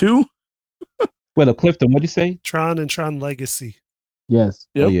Dumber 2. Well, Clifton, what'd you say? Tron and Tron Legacy. Yes.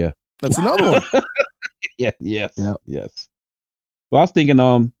 Yep. Oh yeah, that's another one. Yes. Well, I was thinking,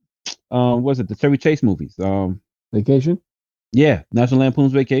 was it the Chevy Chase movies? Vacation. Yeah, National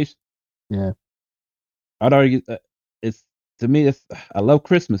Lampoon's Vacation. Yeah. I'd argue it's to me. I love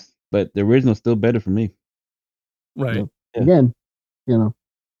Christmas, but the original is still better for me. Right. Yeah. Again, a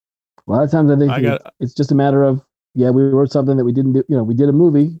lot of times I think it's just a matter of we wrote something that we didn't do. We did a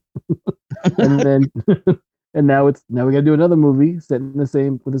movie, and then and now we got to do another movie set in with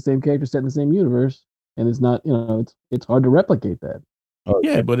the same character set in the same universe, and it's not it's hard to replicate that.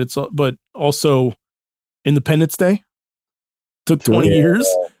 Yeah, but also Independence Day took 20 years.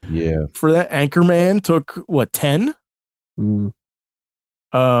 Yeah. For that, Anchorman took what 10? Mm.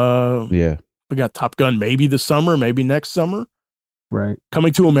 Yeah. We got Top Gun maybe this summer, maybe next summer. Right.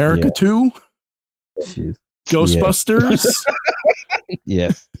 Coming to America 2. Jeez. Ghostbusters.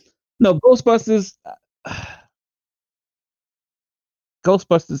 Yes. No, Ghostbusters.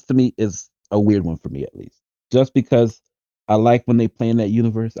 Ghostbusters to me is a weird one for me, at least, just because I like when they play in that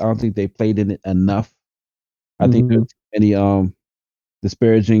universe. I don't think they played in it enough. I think there's many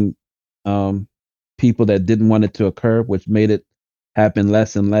disparaging people that didn't want it to occur, which made it happen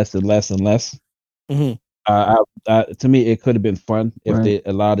less and less and less and less. Mm-hmm. To me, it could have been fun if they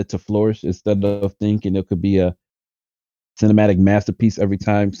allowed it to flourish instead of thinking it could be a cinematic masterpiece every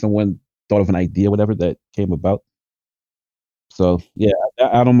time someone thought of an idea, whatever that came about. So yeah,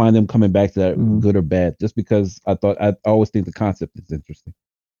 I don't mind them coming back to that, good or bad, just because I always think the concept is interesting.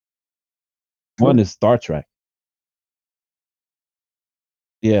 One is Star Trek.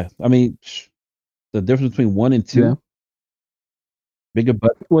 Yeah, I mean, the difference between 1 and 2. Yeah. Bigger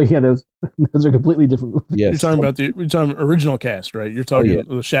butt. Well, yeah, those are completely different movies. Yes. You're talking about original cast, right? You're talking the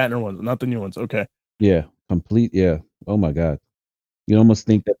Shatner ones, not the new ones. Okay. Yeah, complete. Yeah. Oh my God. You almost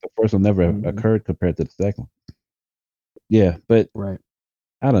think that the first one never occurred compared to the second. Yeah, but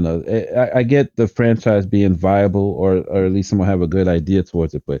I don't know. I get the franchise being viable, or at least someone have a good idea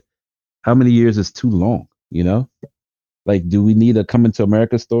towards it. But how many years is too long? Like, do we need a Coming to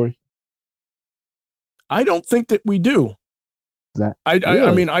America story? I don't think that we do.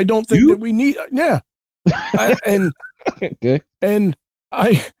 I mean, I don't think that we need. Yeah, okay. And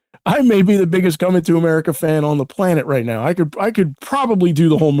I may be the biggest Coming to America fan on the planet right now. I could probably do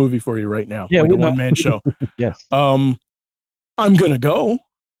the whole movie for you right now. Yeah, like a one-man show. Yes. I'm gonna go.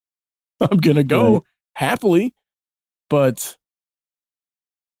 Happily, but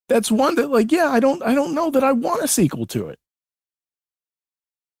that's one that, like, I don't know that I want a sequel to it.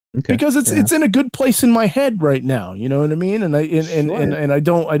 Okay. Because it's in a good place in my head right now. You know what I mean? And I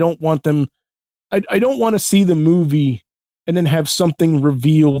don't want them. I don't want to see the movie and then have something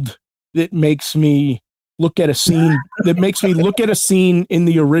revealed that makes me look at a scene in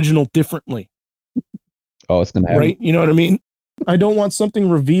the original differently. Oh, it's gonna happen. Right? You know what I mean? I don't want something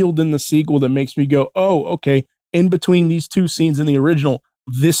revealed in the sequel that makes me go, oh, okay, in between these two scenes in the original,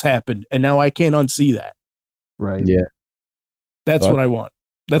 this happened, and now I can't unsee that. Right. Yeah. That's what I want.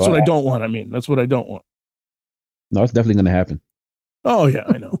 That's what I don't want. I mean, that's what I don't want. No, it's definitely going to happen. Oh yeah,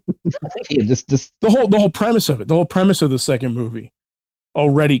 I know. just the whole premise of it, the whole premise of the second movie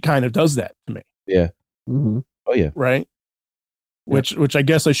already kind of does that to me. Yeah. Mm-hmm. Oh yeah. Right. Which I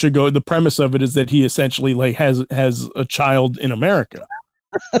guess I should go. The premise of it is that he essentially like has a child in America.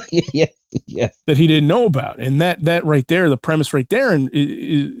 Yes. That he didn't know about, and that right there, the premise right there, and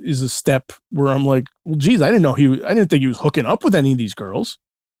is a step where I'm like, well, geez, I didn't think he was hooking up with any of these girls.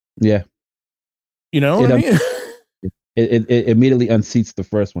 Yeah. You know what I mean? It immediately unseats the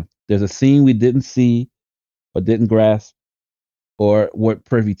first one. There's a scene we didn't see, or didn't grasp, or weren't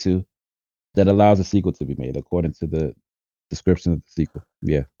privy to, that allows a sequel to be made according to the description of the sequel.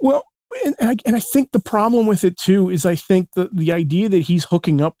 Yeah. Well, and I think the problem with it too is I think the idea that he's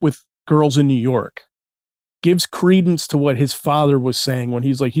hooking up with girls in New York gives credence to what his father was saying when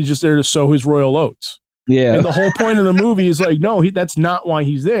he's like, he's just there to sow his royal oats. Yeah. And the whole point of the movie is like, no, that's not why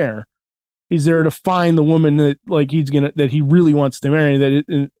he's there. He's there to find the woman that like that he really wants to marry,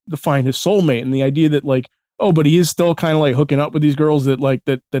 to find his soulmate. And the idea that like, oh, but he is still kind of like hooking up with these girls that like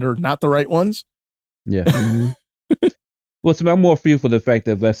that are not the right ones. Yeah. Well, so I'm more fearful for the fact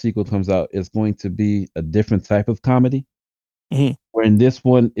that if that sequel comes out, it's going to be a different type of comedy. Mm-hmm. Where in this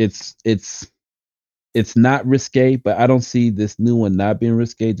one, it's not risque, but I don't see this new one not being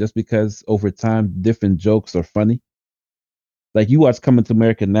risque just because over time different jokes are funny. Like you watch Coming to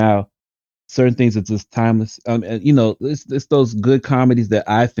America now, certain things are just timeless. And, you know, it's those good comedies that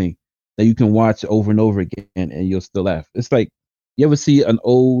I think that you can watch over and over again and you'll still laugh. It's like you ever see an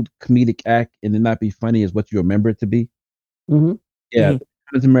old comedic act and it not be funny as what you remember it to be. Mm-hmm. Yeah,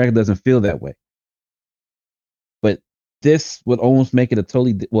 Coming to America doesn't feel that way. But this would almost make it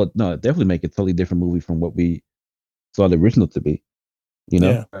definitely make it a totally different movie from what we saw the original to be. You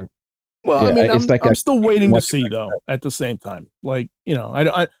know? Yeah. Well, Yeah, I mean, it's like I'm still waiting to watch see though. At the same time, like you know, I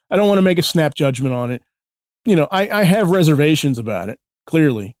don't want to make a snap judgment on it. You know, I have reservations about it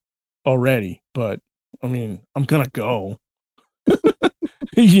clearly already, but I mean, I'm gonna go.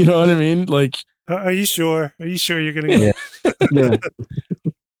 You know what I mean? Like, are you sure? Are you sure you're gonna go? Yeah.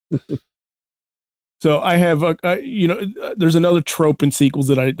 So I have there's another trope in sequels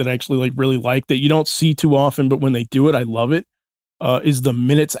that I actually like really like that you don't see too often, but when they do it, I love it. Is the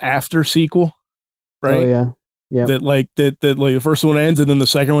minutes after sequel, right? Oh yeah. Yeah. That like the first one ends and then the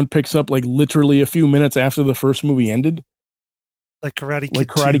second one picks up like literally a few minutes after the first movie ended. Like Karate Kid, like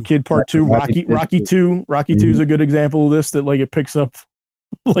Karate 2. Kid Part 2, Rocky 2. Rocky 2 is a good example of this. That like it picks up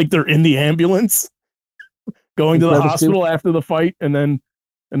like they're in the ambulance going to the hospital after the fight, and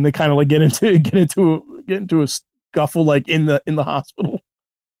they kind of like get into a scuffle like in the hospital.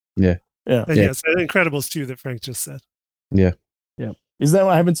 Yeah. Yes, Incredibles 2 that Frank just said. Yeah. Is that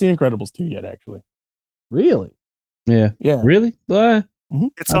I haven't seen Incredibles 2 yet, actually. Really? Yeah. Really?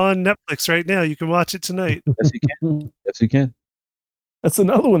 It's on Netflix right now. You can watch it tonight. Yes, you can. Yes, you can. That's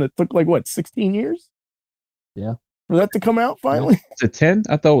another one that took like what, 16 years? Yeah. For that to come out finally? Was it 10?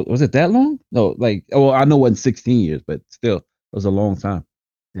 I thought, was it that long? No, like, I know it wasn't 16 years, but still, it was a long time.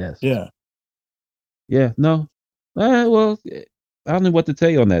 Yes. Yeah. Yeah, no. Well, I don't know what to tell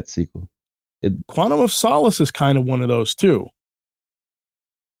you on that sequel. Quantum of Solace is kind of one of those too.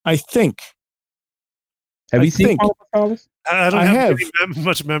 I think. Have you seen Quantum of Solace? I don't have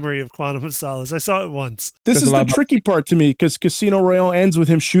much memory of Quantum of Solace. I saw it once. This is the tricky part to me because Casino Royale ends with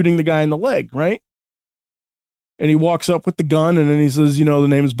him shooting the guy in the leg, right? And he walks up with the gun and then he says, you know, the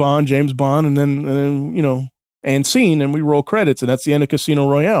name is Bond, James Bond, and then you know, and scene, and we roll credits, and that's the end of Casino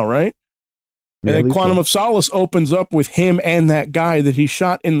Royale, right? And then Quantum of Solace opens up with him and that guy that he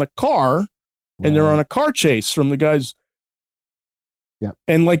shot in the car, and they're on a car chase from the guys. Yeah.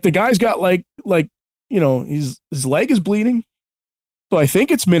 And like the guy's got like you know, his leg is bleeding. So I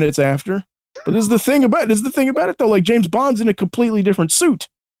think it's minutes after. But this is the thing about it though, like James Bond's in a completely different suit.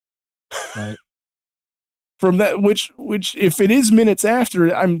 Right. From that, which if it is minutes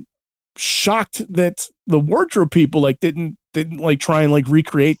after, I'm shocked that the wardrobe people like didn't like try and like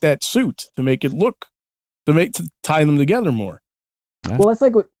recreate that suit to make it look to tie them together more. Well, that's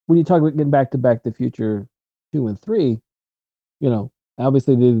like when you talk about getting back to Back to the Future 2 and 3, you know,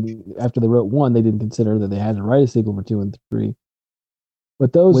 obviously after they wrote 1, they didn't consider that they had to write a sequel for 2 and 3.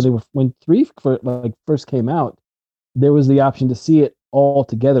 But those when 3 first came out, there was the option to see it all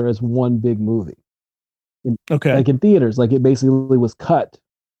together as one big movie. Like in theaters, like it basically was cut,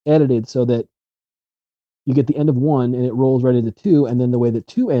 edited so that you get the end of 1 and it rolls right into 2, and then the way that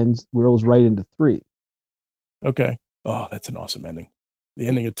 2 ends rolls right into 3. Okay. Oh, that's an awesome ending. The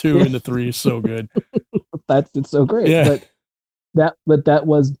ending of 2 into 3 is so good. It's so great. Yeah. But that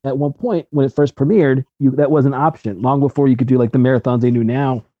was at one point when it first premiered, that was an option long before you could do like the marathons they do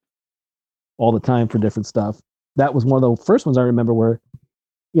now all the time for different stuff. That was one of the first ones I remember where,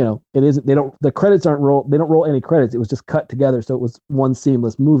 you know, the credits they don't roll any credits. It was just cut together. So it was one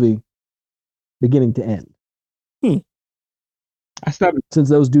seamless movie beginning to end. I stopped since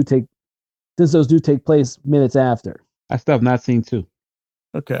those do take place minutes after. I still have not seen 2.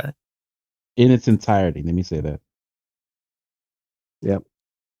 Okay. In its entirety. Let me say that. Yep.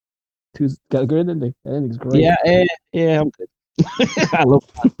 2's got a good ending. That ending's great. Yeah, I'm good.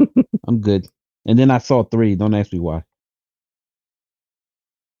 I'm good. And then I saw 3. Don't ask me why.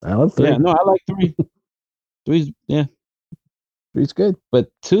 I love 3. Yeah, no, I like 3. 3's good. But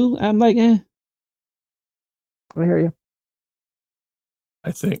 2, I'm like, I hear you.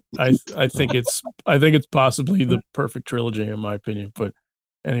 I think it's possibly the perfect trilogy in my opinion. But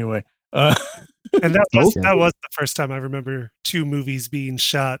anyway, Uh, And that was Okay. that was the first time I remember two movies being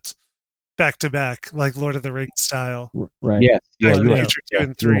shot back to back, like Lord of the Rings style. Right. Yes, yeah, Back to you're the right. Future 2 Yeah,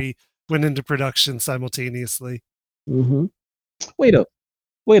 and you're right. 3 went into production simultaneously. Mm-hmm. Wait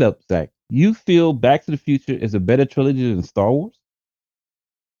up, Zach. You feel Back to the Future is a better trilogy than Star Wars?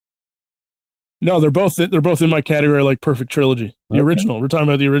 no, they're both in my category like perfect trilogy. The Okay. original. We're talking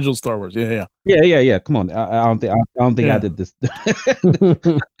about the original Star Wars. Yeah. Yeah. Come on, I don't think I Yeah. did this.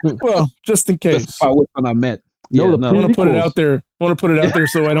 Well, just in case. Specify which one I meant. No, Yeah, the I want to put it prequels. out there. I want to put it out there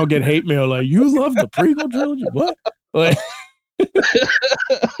so I don't get hate mail. Like, you love the prequel trilogy? What? Like,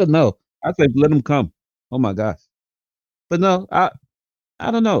 no, I say let them come. Oh my gosh, but no, I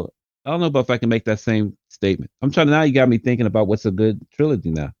don't know. I don't know about if I can make that same statement. I'm trying to now. You got me thinking about what's a good trilogy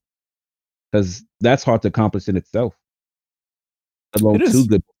now, because that's hard to accomplish in itself. Let alone It is.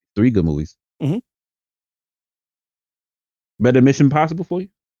 3 good movies. Mhm. Better Mission Impossible for you?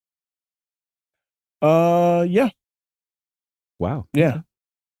 yeah, Wow. yeah,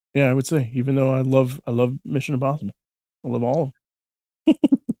 yeah. I would say, even though I love Mission Impossible, I love all of them.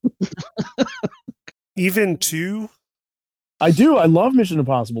 Even 2? I do. I love Mission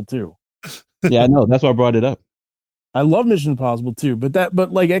Impossible too. Yeah, I know. That's why I brought it up. I love Mission Impossible too. But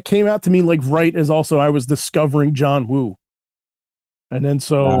like it came out to me like right as also I was discovering John Woo. And then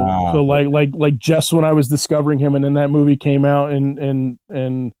so Wow. like just when I was discovering him, and then that movie came out, and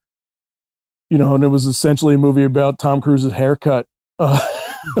you know, and it was essentially a movie about Tom Cruise's haircut.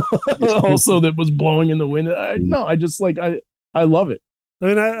 Also, that was blowing in the wind. I just like I love it. I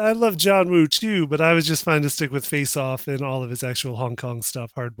mean, I love John Woo too, but I was just fine to stick with Face Off and all of his actual Hong Kong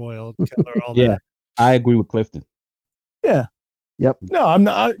stuff, Hard Boiled, Keller, all Yeah. that. I agree with Clifton. Yeah. Yep. No, I'm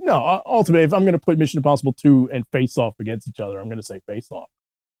not. No, ultimately, if I'm going to put Mission Impossible 2 and Face Off against each other, I'm going to say Face Off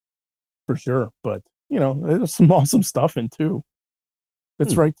for sure. But you know, there's some awesome stuff in 2.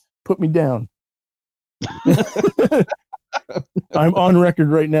 That's right. Put me down. I'm on record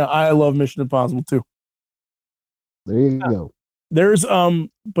right now. I love Mission Impossible 2. There you go. There's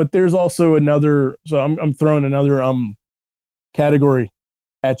but there's also another. So I'm throwing another category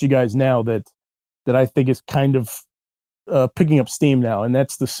at you guys now that I think is kind of picking up steam now, and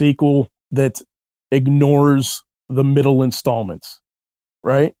that's the sequel that ignores the middle installments,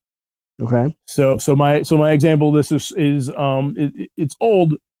 right? Okay. So my example of this is it's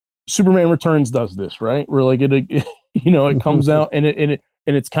old. Superman Returns does this, right? Where like it you know, it comes out and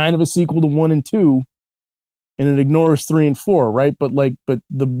it's kind of a sequel to 1 and 2, and it ignores 3 and 4, right? But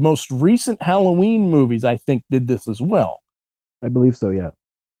the most recent Halloween movies, I think, did this as well, I believe so. Yeah.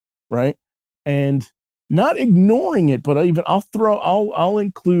 right? And not ignoring it, but I'll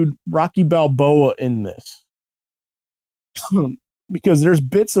include Rocky Balboa in this. Because there's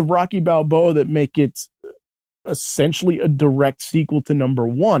bits of Rocky Balboa that make it essentially a direct sequel to number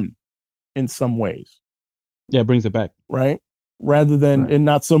 1 in some ways, Yeah, it brings it back. right? Rather than, Right. and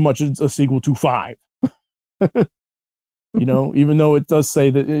not so much as a sequel to 5. You know, even though it does say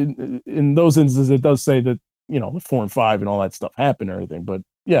that in those instances, it does say that, you know, 4 and 5 and all that stuff happened and everything. But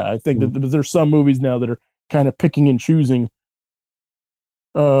yeah, I think that there's some movies now that are kind of picking and choosing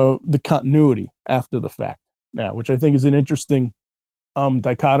the continuity after the fact now, which I think is an interesting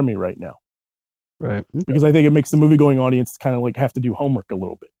dichotomy right now, Right. because I think it makes the movie going audience kind of like have to do homework a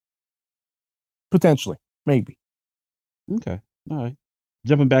little bit, potentially, maybe. Okay. All right.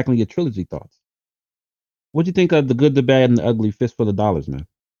 Jumping back on your trilogy thoughts. What'd you think of The Good, the Bad, and the Ugly, Fistful of Dollars, man?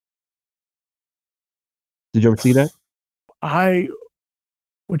 Did you ever see that?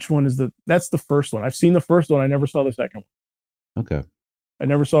 Which one is that's the first one. I've seen the first one. I never saw the second one. Okay. I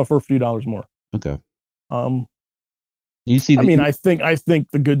never saw For a Few Dollars More. Okay. Um, You see I mean, I think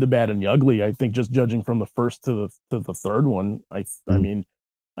The Good, the Bad, and the Ugly. I think just judging from the first to the third one, I mean,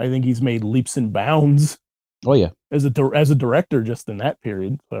 I think he's made leaps and bounds. Oh yeah. As a director, just in that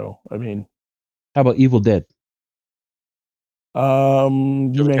period. So I mean, how about Evil Dead?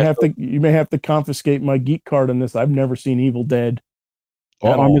 You may have to confiscate my geek card on this. I've never seen Evil Dead.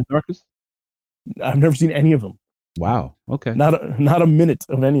 Or Army of Darkness? I've never seen any of them. Wow. Okay. Not a minute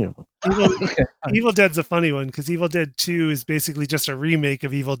of any of them. Evil Dead's a funny one because Evil Dead 2 is basically just a remake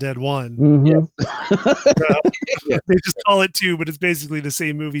of Evil Dead 1. Mm-hmm. They just call it 2, but it's basically the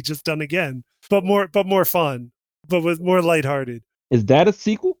same movie just done again, but more fun, but with more lighthearted. Is that a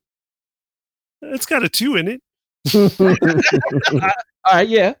sequel? It's got a 2 in it. All right,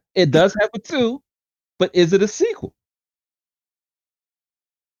 yeah, it does have a 2, but is it a sequel?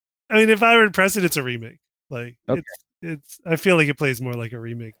 I mean, if I were impressed, it's a remake. Like Okay. it's. I feel like it plays more like a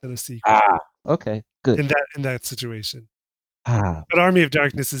remake than a sequel. Okay, good. In that situation. Ah, But Army of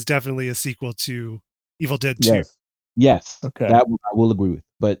Darkness is definitely a sequel to Evil Dead 2. Yes. Yes, Okay. that one I will agree with.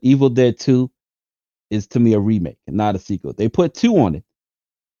 But Evil Dead 2 is to me a remake and not a sequel. They put 2 on it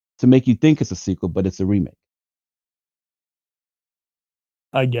to make you think it's a sequel, but it's a remake.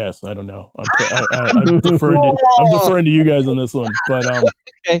 I guess I don't know. I'm deferring to you guys on this one, but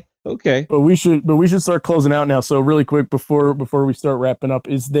Okay. but we should start closing out now. So really quick before we start wrapping up,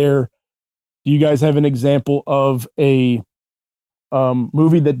 do you guys have an example of a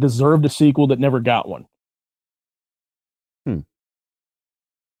movie that deserved a sequel that never got one?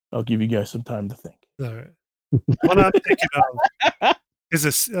 I'll give you guys some time to think. All right. What I'm thinking of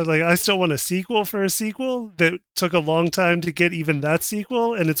is I still want a sequel for a sequel that took a long time to get even that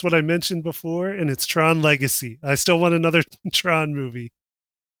sequel, and it's what I mentioned before, and it's Tron Legacy. I still want another Tron movie.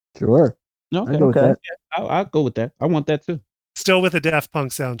 Sure. Okay. I'll go with that. I'll go with that. I want that too. Still with a Daft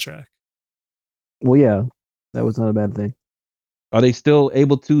Punk soundtrack. Well, yeah, that was not a bad thing. Are they still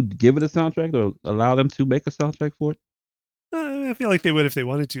able to give it a soundtrack or allow them to make a soundtrack for it? I feel like they would if they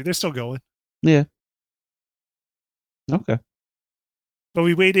wanted to. They're still going. Yeah. Okay. But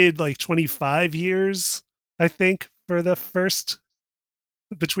we waited like 25 years, I think, for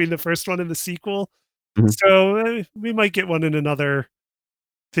between the first one and the sequel. Mhm. So we might get one in another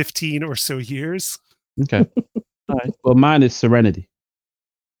 15 or so years. Okay. All right. Well, mine is Serenity.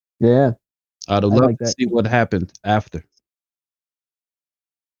 Yeah. I'd love like to that. see what happened after.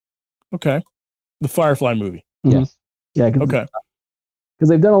 Okay, the Firefly movie. Mhm. Yes. Yeah. Okay, Because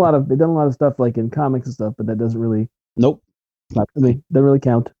they've done a lot of stuff like in comics and stuff, but that doesn't really. Nope. I mean, doesn't really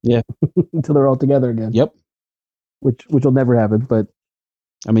count. Yeah. Until they're all together again. Yep. Which will never happen. But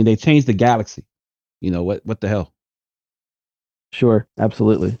I mean, they changed the galaxy. You know what the hell? sure,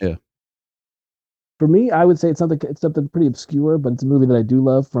 absolutely. Yeah. For me, I would say it's something pretty obscure, but it's a movie that I do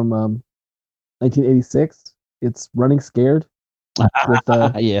love from 1986. It's Running Scared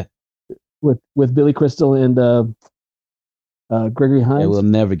Yeah. with Billy Crystal and Gregory Hines. Yeah, we'll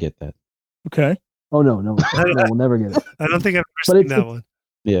never get that. okay. Oh no, we'll never get it. I don't think I've But ever seen that one.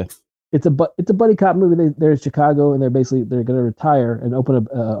 Yeah. It's a buddy cop movie. They're in Chicago and they're going to retire and open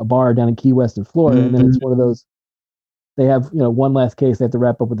a bar down in Key West in Florida. And then it's one of those. They have one last case they have to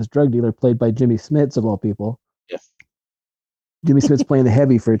wrap up with this drug dealer played by Jimmy Smits of all people. Yes. Jimmy Smits playing the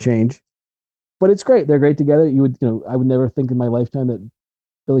heavy for a change, but it's great. They're great together. I would never think in my lifetime that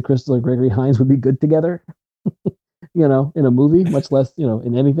Billy Crystal or Gregory Hines would be good together. In a movie, much less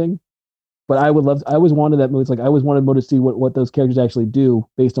in anything. But I always wanted that movie. It's like I always wanted more to see what those characters actually do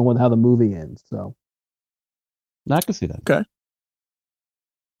based on how the movie ends. So I can see that. Okay.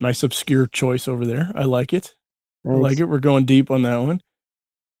 Nice obscure choice over there. I like it. thanks. I like it. We're going deep on that one.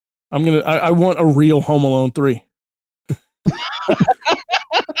 I want a real Home Alone 3.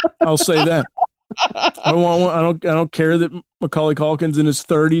 I'll say that. I want one. I don't care that Macaulay Culkin's in his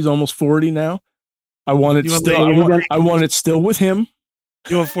 30s, almost 40 now. I want it still. I want it still with him.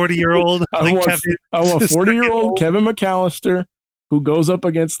 You want 40-year-old? I want 40-year-old Kevin McAllister who goes up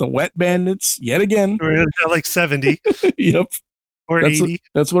against the Wet Bandits yet again. Like 70. Yep. Or 80.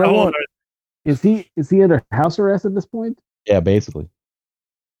 That's what I want. Is he under house arrest at this point? Yeah, basically.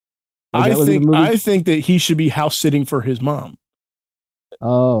 I think that he should be house sitting for his mom.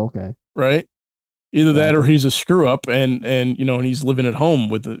 Oh, okay. Right? Either that or he's a screw up and he's living at home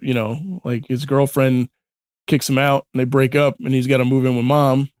with like his girlfriend kicks him out and they break up and he's got to move in with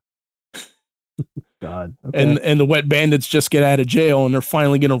mom. God. Okay. And the Wet Bandits just get out of jail and they're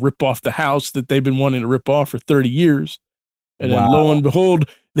finally going to rip off the house that they've been wanting to rip off for 30 years. And then lo and behold,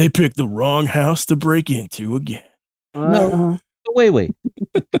 they picked the wrong house to break into again. No. Wait.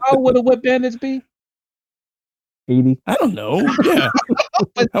 How would a Wet Bandits be? 80. I don't know. Yeah.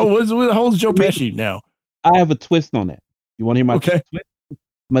 How old's Joe Pesci now? I have a twist on that. You want to hear my twist?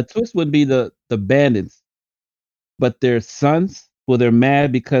 My twist would be the bandits, but their sons, well, they're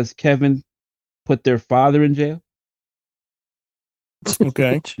mad because Kevin put their father in jail.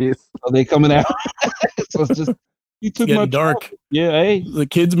 Okay. Jeez. So they coming out. So it's just you took my dark. Child. Yeah, hey, the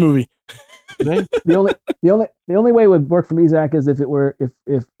kids movie. The only way it would work for me, Zach, is if Joe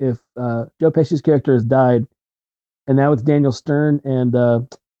Pesci's character has died, and now it's Daniel Stern and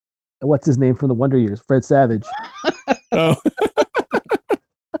what's his name from the Wonder Years, Fred Savage. Oh.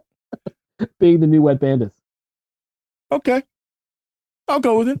 Being the new Wet Bandits. Okay. I'll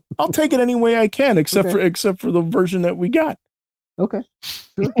go with it. I'll take it any way I can, except for the version that we got. Okay.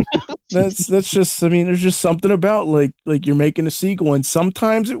 Sure. That's just, I mean, there's just something about like you're making a sequel and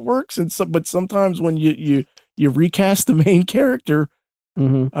sometimes it works but sometimes when you recast the main character,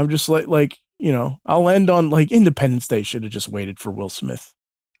 I'm just like, I'll end on like Independence Day should have just waited for Will Smith.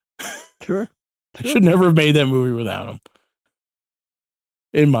 Sure. I should never have made that movie without him.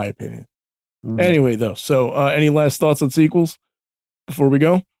 In my opinion. Anyway, though, so any last thoughts on sequels before we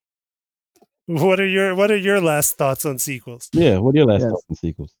go? What are your last thoughts on sequels? Yeah, what are your last thoughts on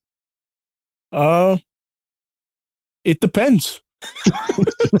sequels? It depends.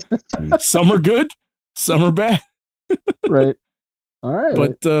 Some are good, some are bad. Right. All right.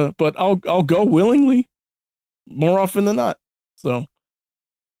 But I'll go willingly more often than not. So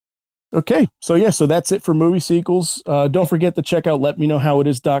okay. So that's it for movie sequels. Don't forget to check out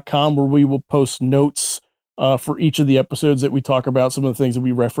letmeknowhowitis.com, where we will post notes for each of the episodes that we talk about, some of the things that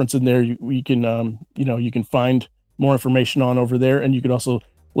we reference in there. You can find more information on over there, and you can also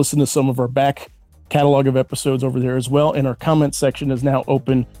listen to some of our back catalog of episodes over there as well. And our comment section is now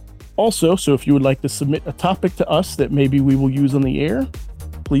open also. So if you would like to submit a topic to us that maybe we will use on the air,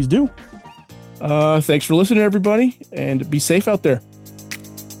 please do. Thanks for listening, everybody, and be safe out there.